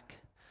take back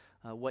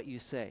what you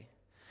say.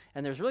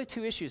 And there's really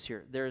two issues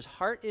here. There's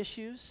heart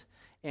issues,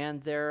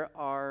 and there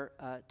are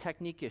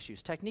technique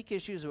issues. Technique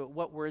issues are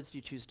what words do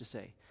you choose to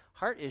say.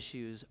 Heart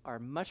issues are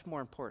much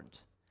more important.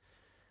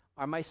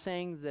 Am I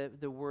saying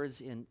the words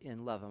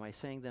in love? Am I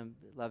saying them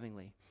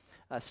lovingly?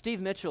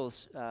 Steve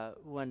Mitchell's,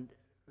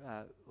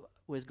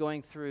 was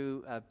going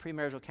through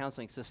premarital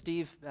counseling. So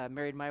Steve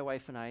married my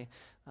wife and I.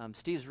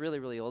 Steve's really,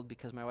 really old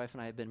because my wife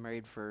and I have been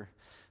married for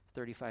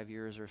 35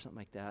 years or something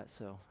like that.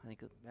 So I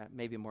think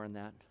maybe more than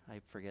that.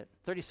 I forget.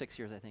 36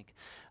 years, I think.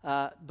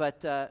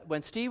 But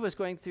when Steve was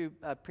going through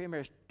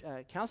premarital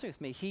counseling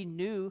with me, he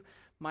knew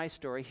my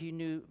story. He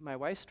knew my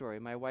wife's story.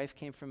 My wife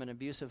came from an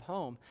abusive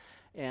home,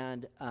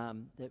 and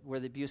where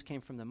the abuse came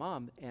from the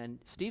mom. And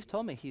Steve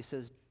told me, he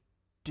says,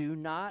 do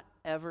not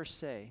ever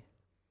say,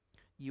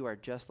 you are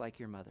just like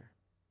your mother.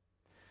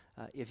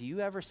 If you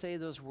ever say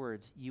those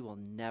words, you will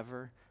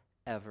never,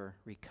 ever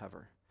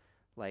recover,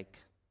 like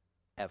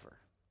ever.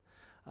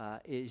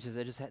 It's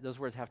just, those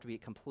words have to be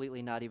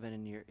completely not even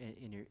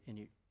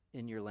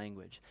in your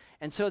language.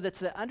 And so that's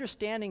the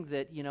understanding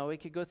that,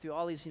 it could go through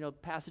all these,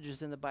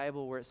 passages in the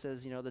Bible where it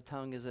says, the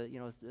tongue is a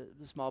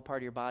small part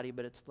of your body,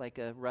 but it's like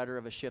a rudder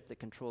of a ship that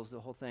controls the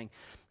whole thing.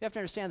 You have to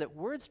understand that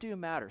words do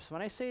matter. So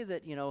when I say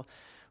that,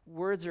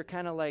 words are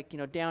kind of like,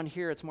 down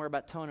here, it's more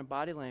about tone and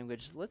body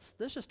language. Let's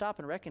just stop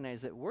and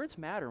recognize that words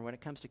matter when it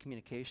comes to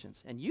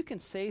communications. And you can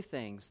say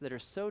things that are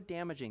so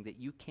damaging that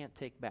you can't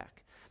take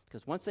back.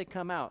 Because once they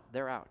come out,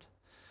 they're out.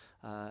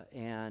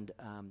 And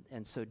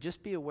so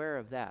just be aware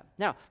of that.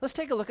 Now, let's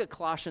take a look at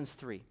Colossians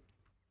 3.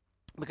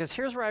 Because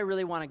here's where I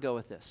really want to go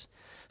with this.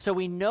 So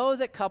we know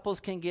that couples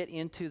can get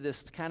into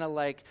this kind of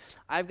like,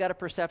 I've got a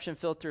perception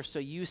filter, so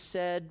you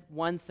said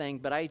one thing,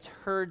 but I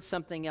heard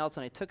something else,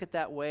 and I took it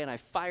that way, and I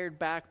fired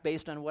back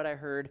based on what I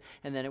heard,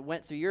 and then it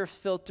went through your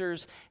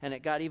filters, and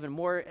it got even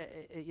more,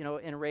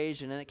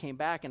 enraged, and then it came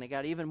back, and it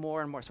got even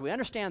more and more. So we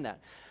understand that.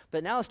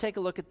 But now let's take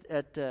a look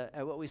at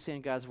what we see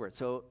in God's Word.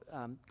 So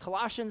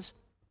Colossians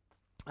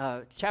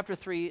chapter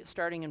 3,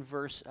 starting in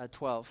verse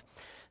 12.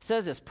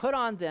 Says this, put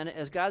on then,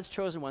 as God's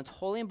chosen ones,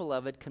 holy and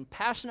beloved,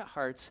 compassionate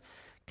hearts,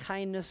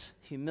 kindness,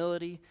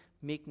 humility,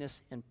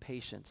 meekness, and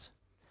patience,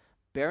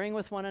 bearing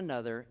with one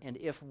another, and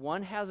if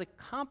one has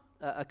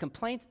a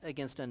complaint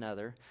against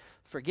another,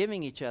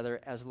 forgiving each other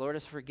as the Lord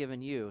has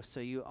forgiven you, so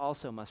you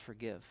also must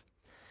forgive.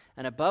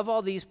 And above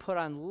all these put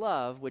on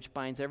love, which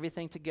binds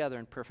everything together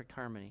in perfect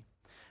harmony.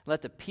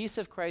 Let the peace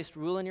of Christ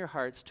rule in your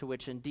hearts, to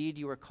which indeed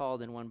you are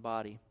called in one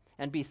body,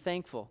 and be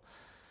thankful.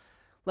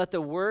 Let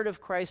the word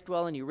of Christ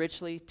dwell in you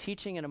richly,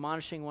 teaching and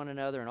admonishing one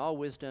another in all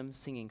wisdom,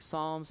 singing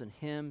psalms and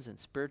hymns and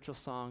spiritual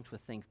songs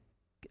with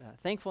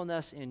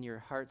thankfulness in your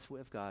hearts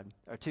with God,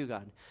 or to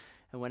God.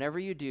 And whenever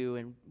you do,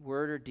 in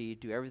word or deed,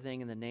 do everything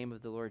in the name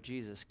of the Lord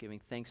Jesus, giving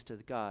thanks to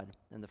God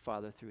and the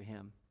Father through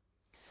him.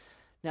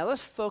 Now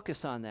let's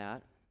focus on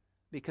that,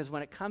 because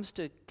when it comes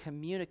to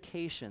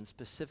communication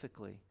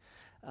specifically,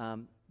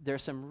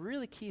 there's some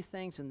really key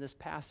things in this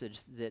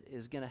passage that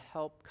is going to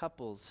help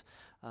couples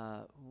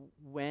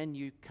when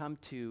you come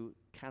to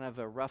kind of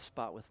a rough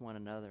spot with one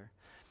another.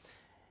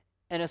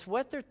 And it's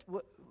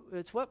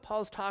what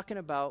Paul's talking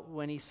about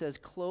when he says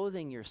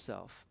clothing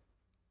yourself.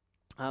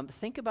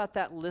 Think about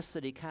that list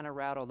that he kind of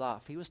rattled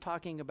off. He was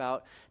talking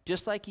about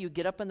just like you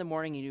get up in the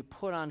morning and you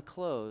put on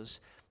clothes,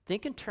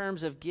 think in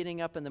terms of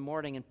getting up in the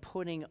morning and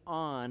putting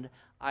on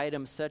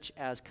items such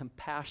as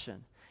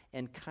compassion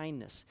and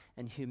kindness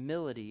and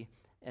humility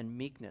and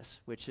meekness,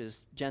 which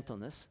is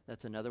gentleness.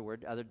 That's another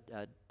word. Other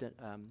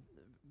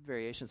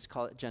variations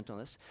call it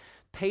gentleness.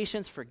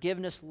 Patience,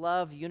 forgiveness,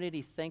 love,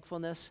 unity,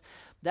 thankfulness.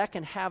 That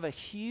can have a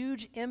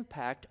huge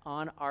impact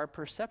on our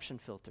perception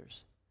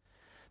filters.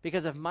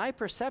 Because if my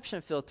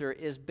perception filter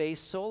is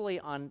based solely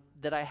on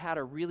that I had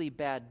a really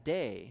bad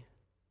day,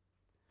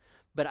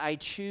 but I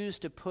choose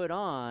to put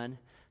on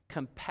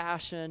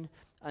compassion,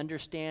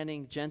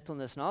 understanding,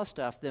 gentleness, and all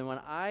stuff, then when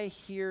I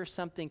hear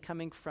something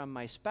coming from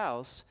my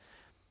spouse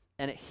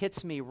and it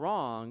hits me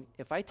wrong,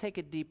 if I take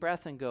a deep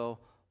breath and go,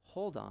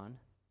 hold on,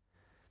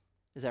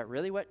 is that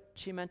really what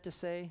she meant to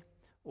say?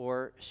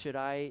 Or should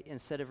I,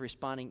 instead of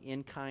responding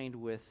in kind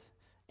with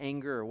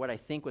anger or what I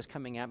think was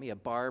coming at me, a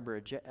barb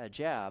or a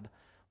jab,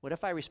 what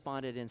if I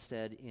responded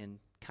instead in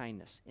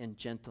kindness, in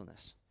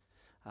gentleness,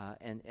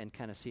 and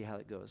kind of see how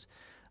it goes?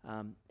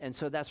 And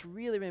so that's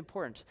really, really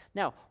important.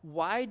 Now,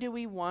 why do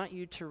we want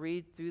you to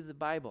read through the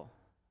Bible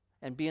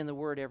and be in the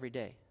Word every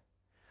day?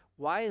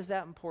 Why is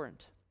that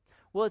important?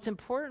 Well, it's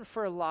important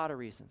for a lot of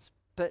reasons,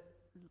 but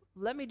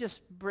let me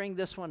just bring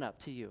this one up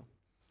to you.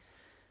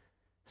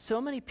 So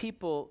many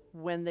people,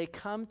 when they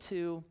come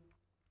to,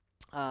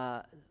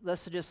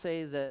 let's just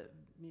say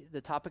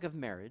the topic of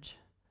marriage,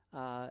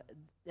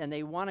 and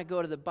they want to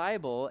go to the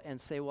Bible and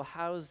say, well,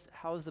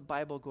 how's the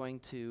Bible going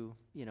to,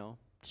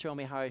 show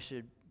me how I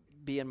should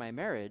be in my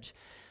marriage?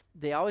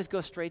 They always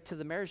go straight to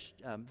the marriage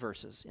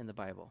verses in the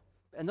Bible,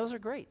 and those are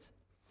great.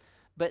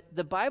 But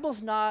the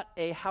Bible's not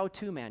a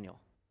how-to manual.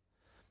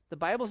 The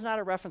Bible's not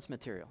a reference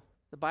material.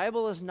 The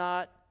Bible is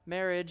not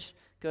marriage.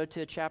 Go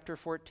to chapter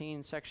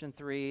 14, section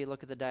 3,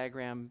 look at the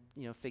diagram,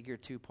 figure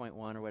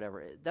 2.1 or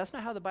whatever. That's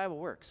not how the Bible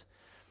works.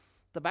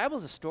 The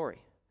Bible's a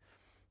story.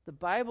 The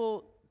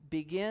Bible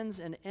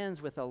begins and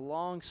ends with a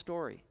long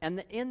story.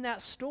 And in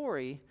that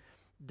story,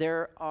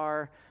 there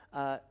are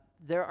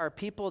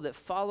people that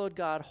followed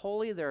God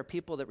wholly. There are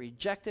people that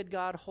rejected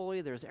God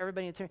wholly. There's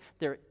everybody in eternity.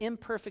 They're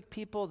imperfect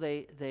people.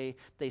 They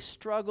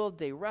struggled.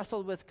 They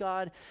wrestled with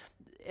God.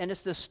 And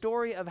it's the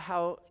story of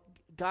how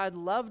God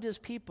loved his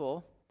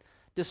people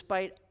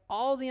despite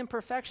all the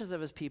imperfections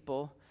of his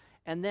people,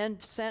 and then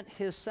sent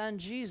his son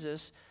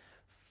Jesus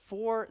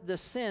for the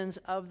sins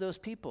of those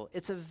people.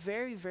 It's a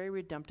very, very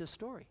redemptive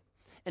story.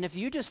 And if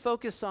you just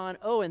focus on,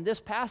 in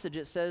this passage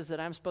it says that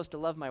I'm supposed to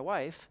love my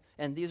wife,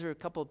 and these are a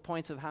couple of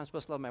points of how I'm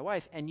supposed to love my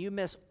wife, and you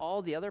miss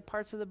all the other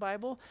parts of the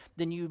Bible,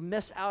 then you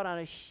miss out on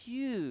a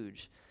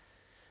huge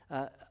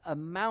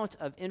amount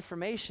of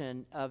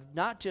information of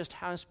not just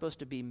how I'm supposed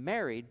to be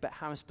married, but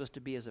how I'm supposed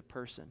to be as a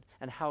person,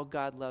 and how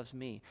God loves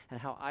me, and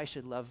how I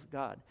should love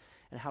God,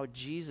 and how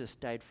Jesus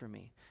died for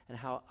me, and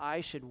how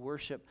I should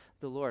worship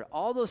the Lord.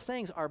 All those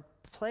things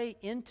play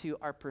into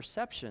our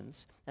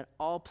perceptions and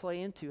all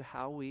play into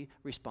how we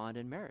respond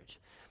in marriage.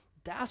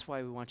 That's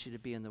why we want you to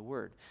be in the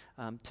Word,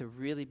 to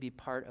really be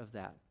part of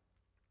that.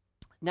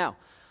 Now,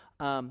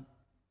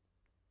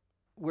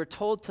 we're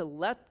told to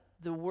let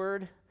the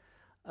Word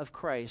of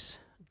Christ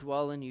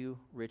dwell in you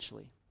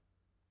richly.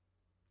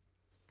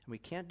 And we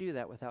can't do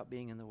that without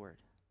being in the Word.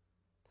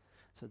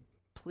 So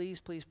please,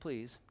 please,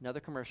 please, another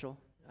commercial.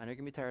 I know you're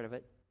going to be tired of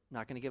it.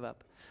 Not going to give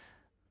up.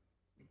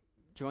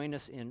 Join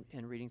us in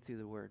reading through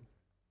the Word.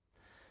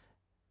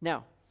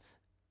 Now,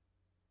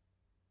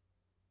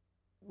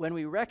 when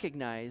we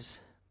recognize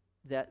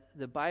that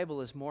the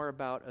Bible is more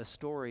about a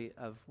story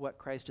of what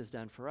Christ has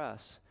done for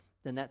us,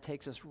 then that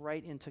takes us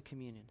right into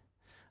communion,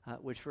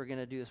 which we're going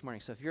to do this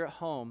morning. So if you're at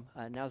home,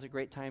 now's a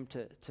great time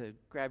to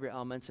grab your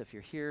elements. If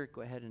you're here,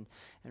 go ahead and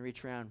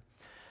reach around.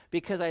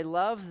 Because I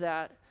love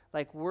that,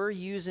 we're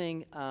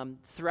using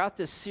throughout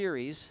this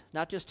series,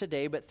 not just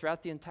today, but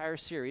throughout the entire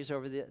series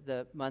over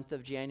the month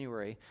of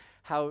January,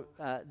 how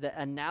the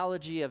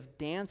analogy of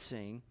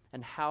dancing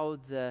and how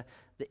the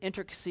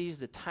intricacies,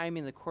 the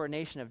timing, the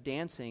coordination of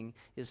dancing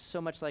is so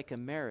much like a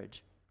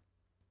marriage.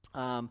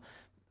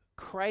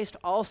 Christ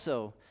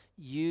also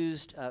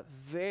used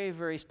very,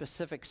 very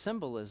specific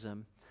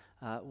symbolism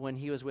when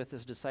he was with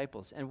his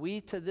disciples. And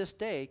we, to this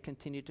day,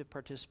 continue to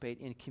participate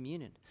in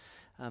communion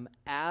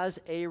as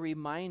a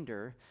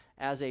reminder,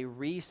 as a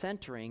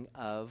recentering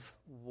of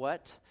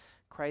what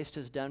Christ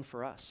has done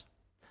for us.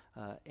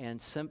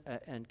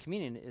 And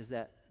communion is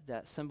that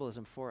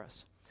symbolism for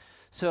us.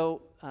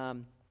 So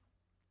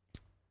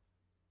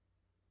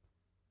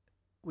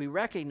we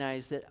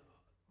recognize that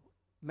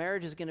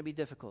marriage is going to be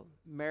difficult.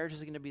 Marriage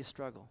is going to be a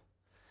struggle.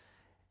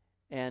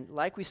 And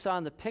like we saw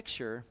in the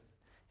picture,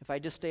 if I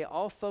just stay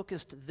all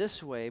focused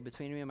this way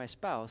between me and my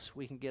spouse,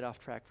 we can get off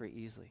track very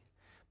easily.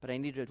 But I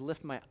need to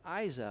lift my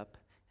eyes up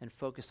and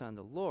focus on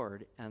the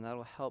Lord, and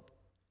that'll help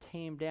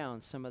tame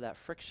down some of that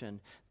friction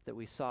that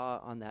we saw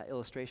on that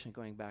illustration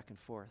going back and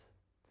forth.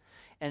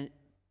 And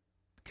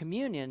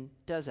communion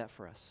does that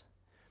for us.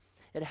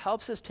 It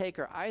helps us take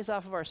our eyes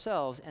off of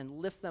ourselves and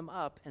lift them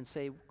up and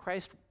say,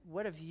 Christ,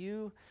 what have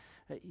you,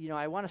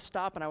 I want to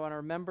stop and I want to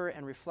remember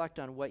and reflect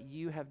on what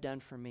you have done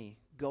for me,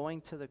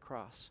 going to the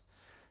cross,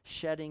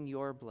 shedding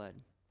your blood,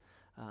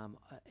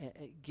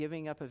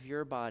 giving up of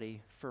your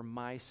body for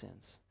my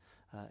sins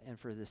and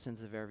for the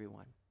sins of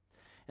everyone.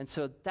 And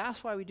so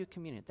that's why we do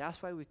communion.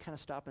 That's why we kind of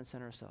stop and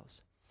center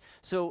ourselves.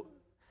 So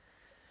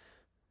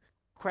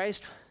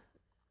Christ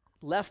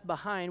left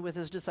behind with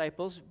his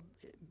disciples,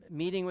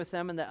 meeting with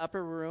them in the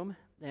upper room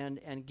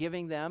and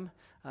giving them,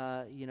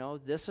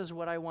 this is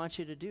what I want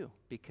you to do.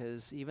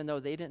 Because even though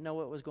they didn't know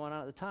what was going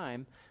on at the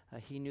time,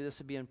 he knew this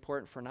would be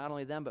important for not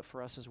only them, but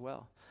for us as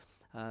well.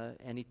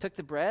 And he took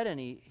the bread and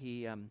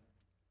he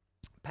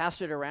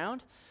passed it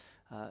around.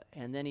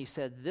 And then he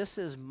said, this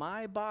is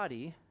my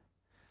body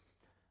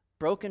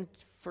broken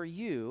for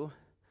you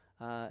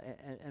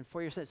and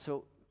for your sins.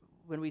 So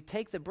when we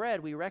take the bread,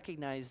 we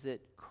recognize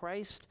that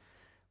Christ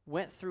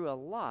went through a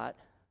lot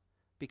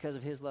because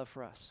of his love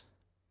for us.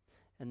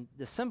 And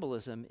the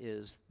symbolism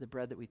is the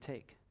bread that we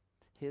take,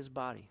 his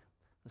body.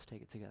 Let's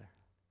take it together.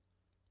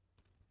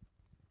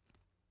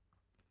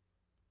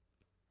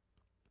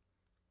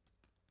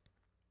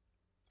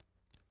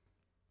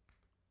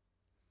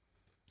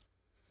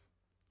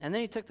 And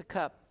then he took the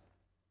cup.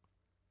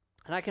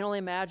 And I can only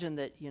imagine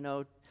that,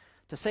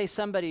 to say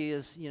somebody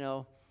is,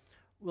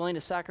 willing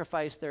to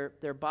sacrifice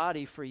their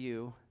body for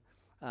you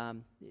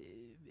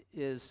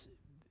is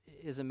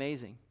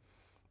amazing.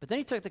 But then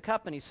he took the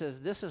cup and he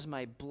says, this is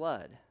my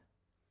blood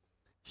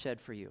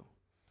shed for you.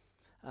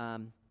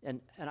 And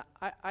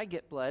I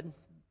get blood,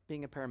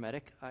 being a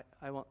paramedic.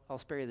 I'll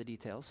spare you the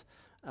details.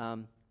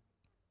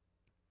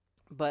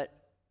 But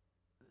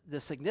the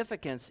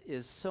significance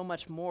is so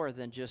much more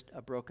than just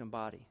a broken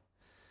body.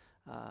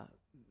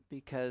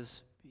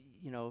 Because,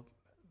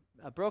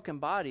 a broken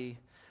body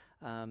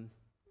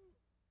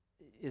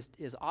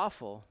is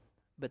awful,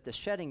 but the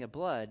shedding of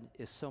blood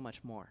is so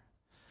much more.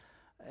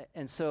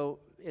 And so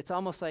it's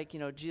almost like,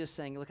 Jesus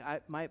saying, look,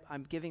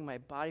 I'm giving my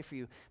body for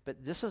you, but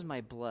this is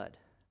my blood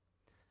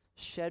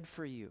shed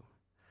for you.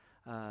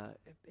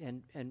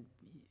 And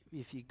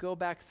if you go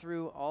back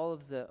through all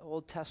of the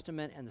Old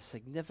Testament and the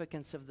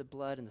significance of the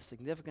blood and the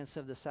significance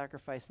of the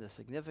sacrifice, the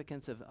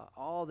significance of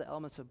all the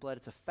elements of blood,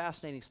 it's a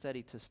fascinating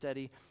study to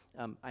study.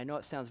 I know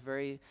it sounds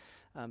very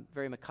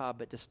macabre,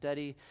 but to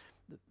study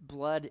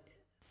blood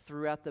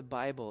throughout the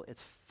Bible,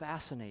 it's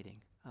fascinating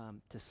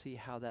to see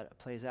how that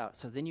plays out.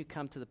 So then you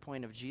come to the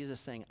point of Jesus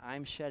saying,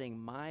 I'm shedding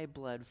my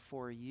blood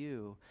for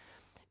you,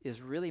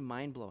 is really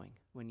mind-blowing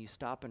when you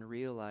stop and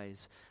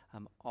realize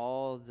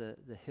all the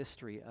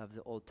history of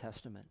the Old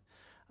Testament.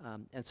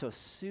 And so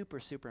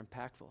super, super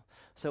impactful.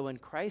 So when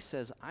Christ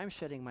says, I'm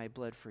shedding my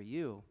blood for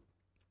you,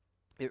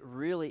 it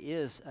really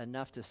is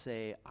enough to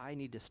say, I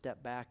need to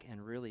step back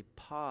and really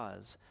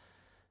pause,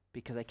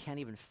 because I can't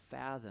even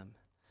fathom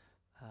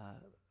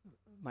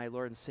my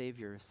Lord and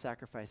Savior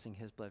sacrificing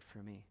his blood for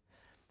me.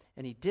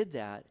 And he did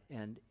that,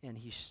 and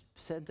he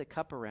sent the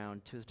cup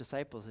around to his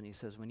disciples, and he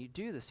says, when you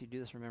do this,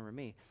 remember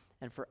me.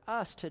 And for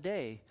us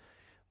today,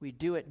 we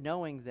do it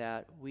knowing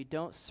that we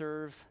don't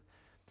serve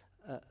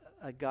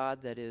a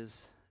God that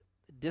is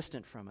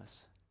distant from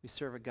us. We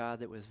serve a God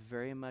that was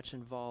very much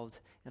involved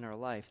in our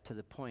life to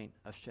the point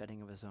of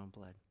shedding of his own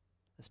blood.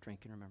 Let's drink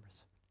in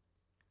remembrance.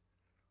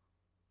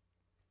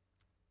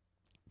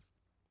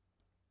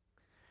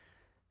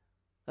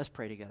 Let's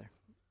pray together.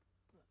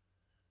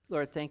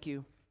 Lord, thank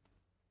you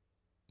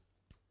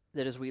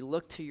that as we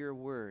look to your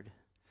word,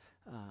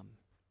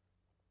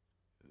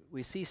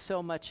 we see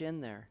so much in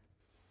there.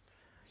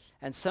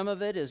 And some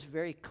of it is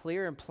very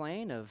clear and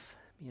plain of,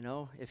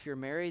 if you're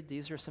married,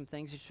 these are some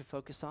things you should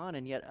focus on,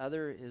 and yet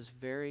other is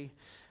very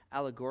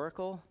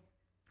allegorical,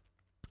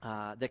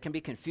 that can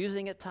be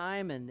confusing at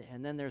time,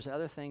 and then there's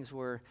other things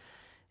where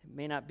it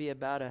may not be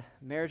about a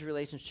marriage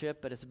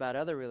relationship, but it's about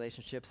other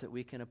relationships that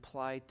we can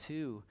apply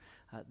to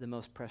the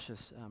most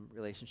precious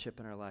relationship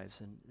in our lives,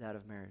 and that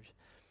of marriage.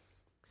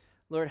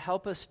 Lord,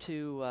 help us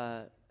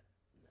to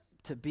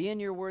be in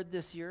your word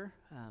this year.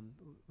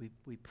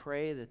 We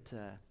pray that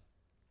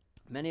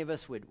many of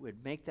us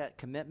would make that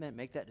commitment,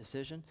 make that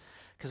decision,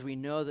 because we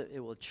know that it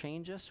will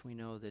change us. We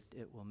know that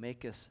it will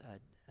make us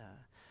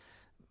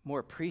more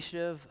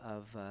appreciative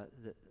of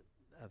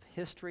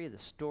history, the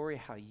story,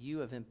 how you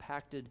have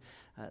impacted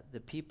the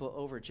people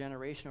over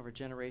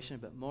generation,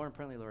 but more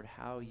importantly, Lord,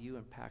 how you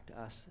impact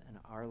us and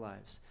our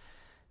lives,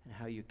 and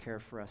how you care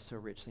for us so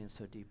richly and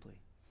so deeply.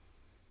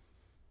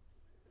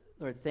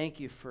 Lord, thank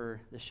you for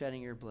the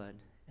shedding of your blood.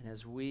 And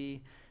as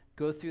we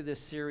go through this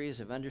series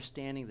of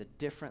understanding the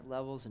different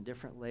levels and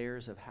different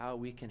layers of how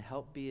we can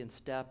help be in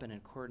step and in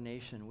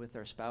coordination with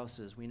our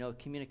spouses, we know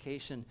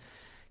communication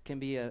can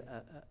be a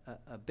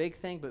big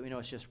thing, but we know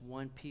it's just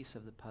one piece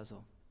of the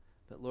puzzle.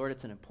 But Lord,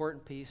 it's an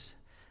important piece.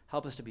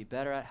 Help us to be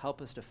better at,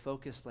 help us to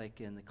focus, like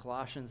in the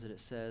Colossians that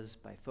it says,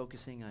 by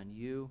focusing on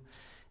you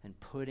and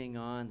putting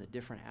on the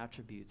different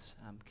attributes,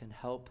 can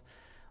help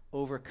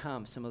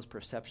overcome some of those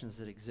perceptions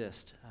that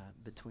exist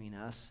between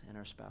us and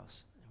our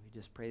spouse. And we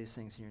just pray these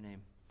things in your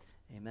name.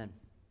 Amen.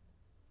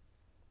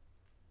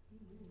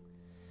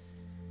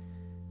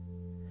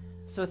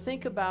 So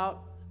think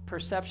about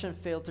perception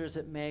filters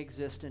that may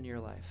exist in your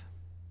life.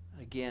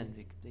 Again,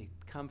 they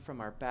come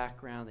from our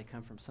background, they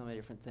come from so many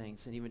different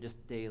things, and even just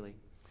daily.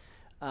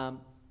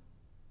 And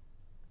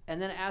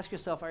then ask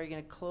yourself, are you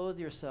going to clothe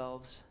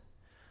yourselves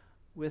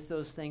with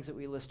those things that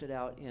we listed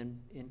out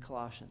in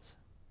Colossians,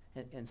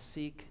 and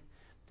seek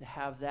to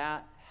have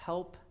that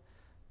help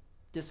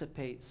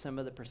dissipate some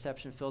of the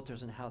perception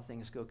filters and how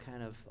things go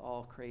kind of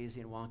all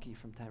crazy and wonky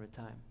from time to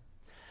time.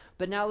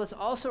 But now let's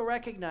also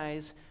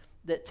recognize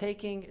that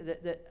taking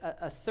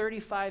a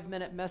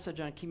 35-minute message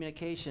on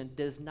communication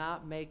does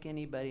not make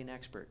anybody an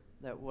expert.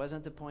 That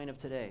wasn't the point of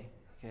today,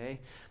 okay?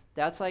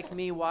 That's like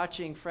me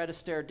watching Fred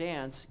Astaire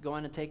dance,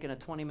 going and taking a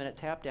 20-minute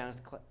tap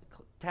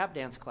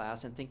dance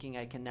class and thinking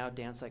I can now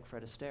dance like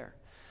Fred Astaire.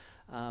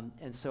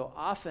 And so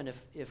often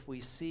if we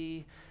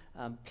see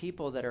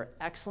people that are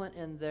excellent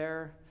in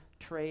their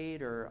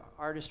trade or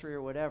artistry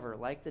or whatever,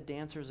 like the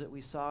dancers that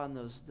we saw in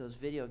those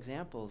video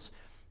examples,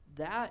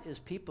 that is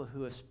people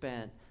who have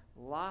spent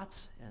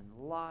lots and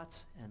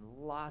lots and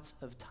lots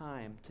of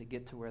time to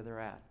get to where they're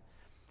at.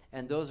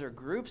 And those are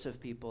groups of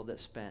people that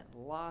spent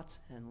lots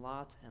and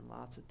lots and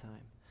lots of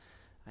time.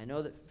 I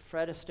know that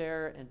Fred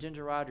Astaire and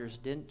Ginger Rogers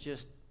didn't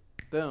just,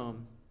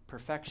 boom,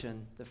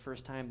 perfection the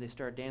first time they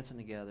started dancing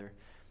together.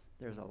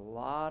 There's a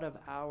lot of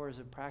hours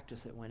of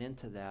practice that went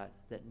into that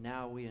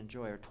now we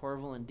enjoy. Or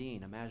Torval and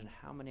Dean, imagine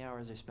how many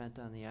hours they spent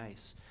on the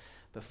ice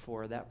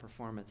before that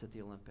performance at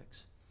the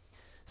Olympics.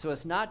 So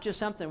it's not just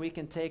something we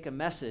can take a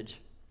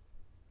message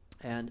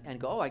and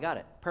go, oh, I got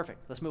it,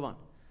 perfect, let's move on.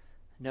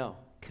 No,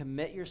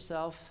 commit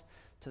yourself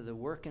to the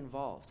work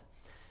involved.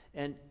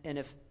 And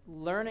if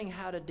learning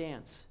how to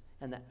dance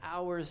and the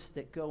hours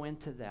that go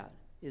into that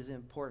is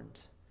important,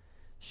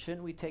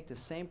 shouldn't we take the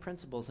same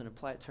principles and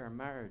apply it to our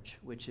marriage,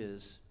 which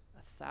is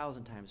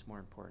 1,000 times more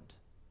important?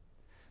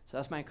 So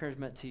that's my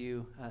encouragement to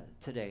you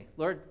today.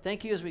 Lord,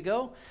 thank you as we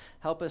go.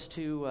 Help us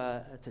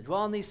to dwell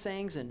on these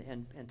things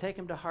and take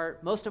them to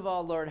heart. Most of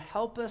all, Lord,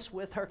 help us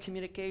with our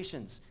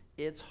communications.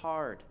 It's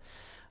hard.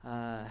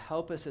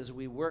 Help us as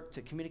we work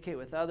to communicate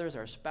with others.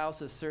 Our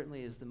spouses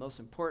certainly is the most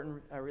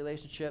important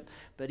relationship,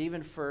 but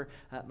even for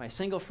my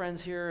single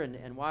friends here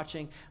and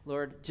watching,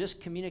 Lord,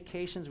 just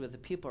communications with the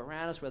people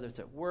around us, whether it's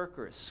at work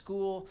or at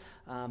school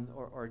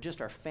or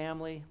just our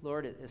family,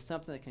 Lord, it's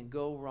something that can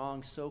go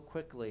wrong so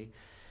quickly.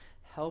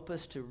 Help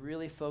us to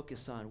really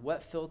focus on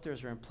what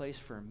filters are in place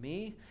for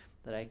me,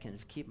 that I can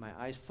keep my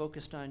eyes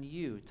focused on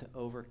you to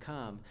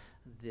overcome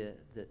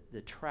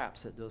the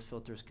traps that those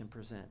filters can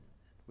present.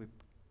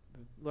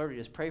 Lord, we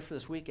just pray for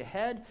this week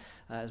ahead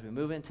as we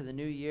move into the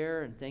new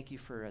year, and thank you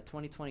for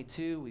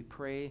 2022. We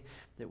pray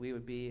that we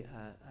would be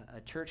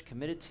a church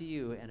committed to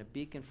you and a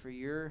beacon for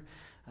your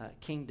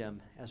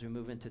kingdom as we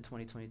move into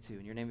 2022.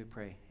 In your name we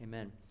pray.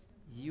 Amen.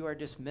 You are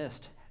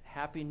dismissed.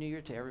 Happy New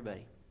Year to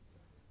everybody.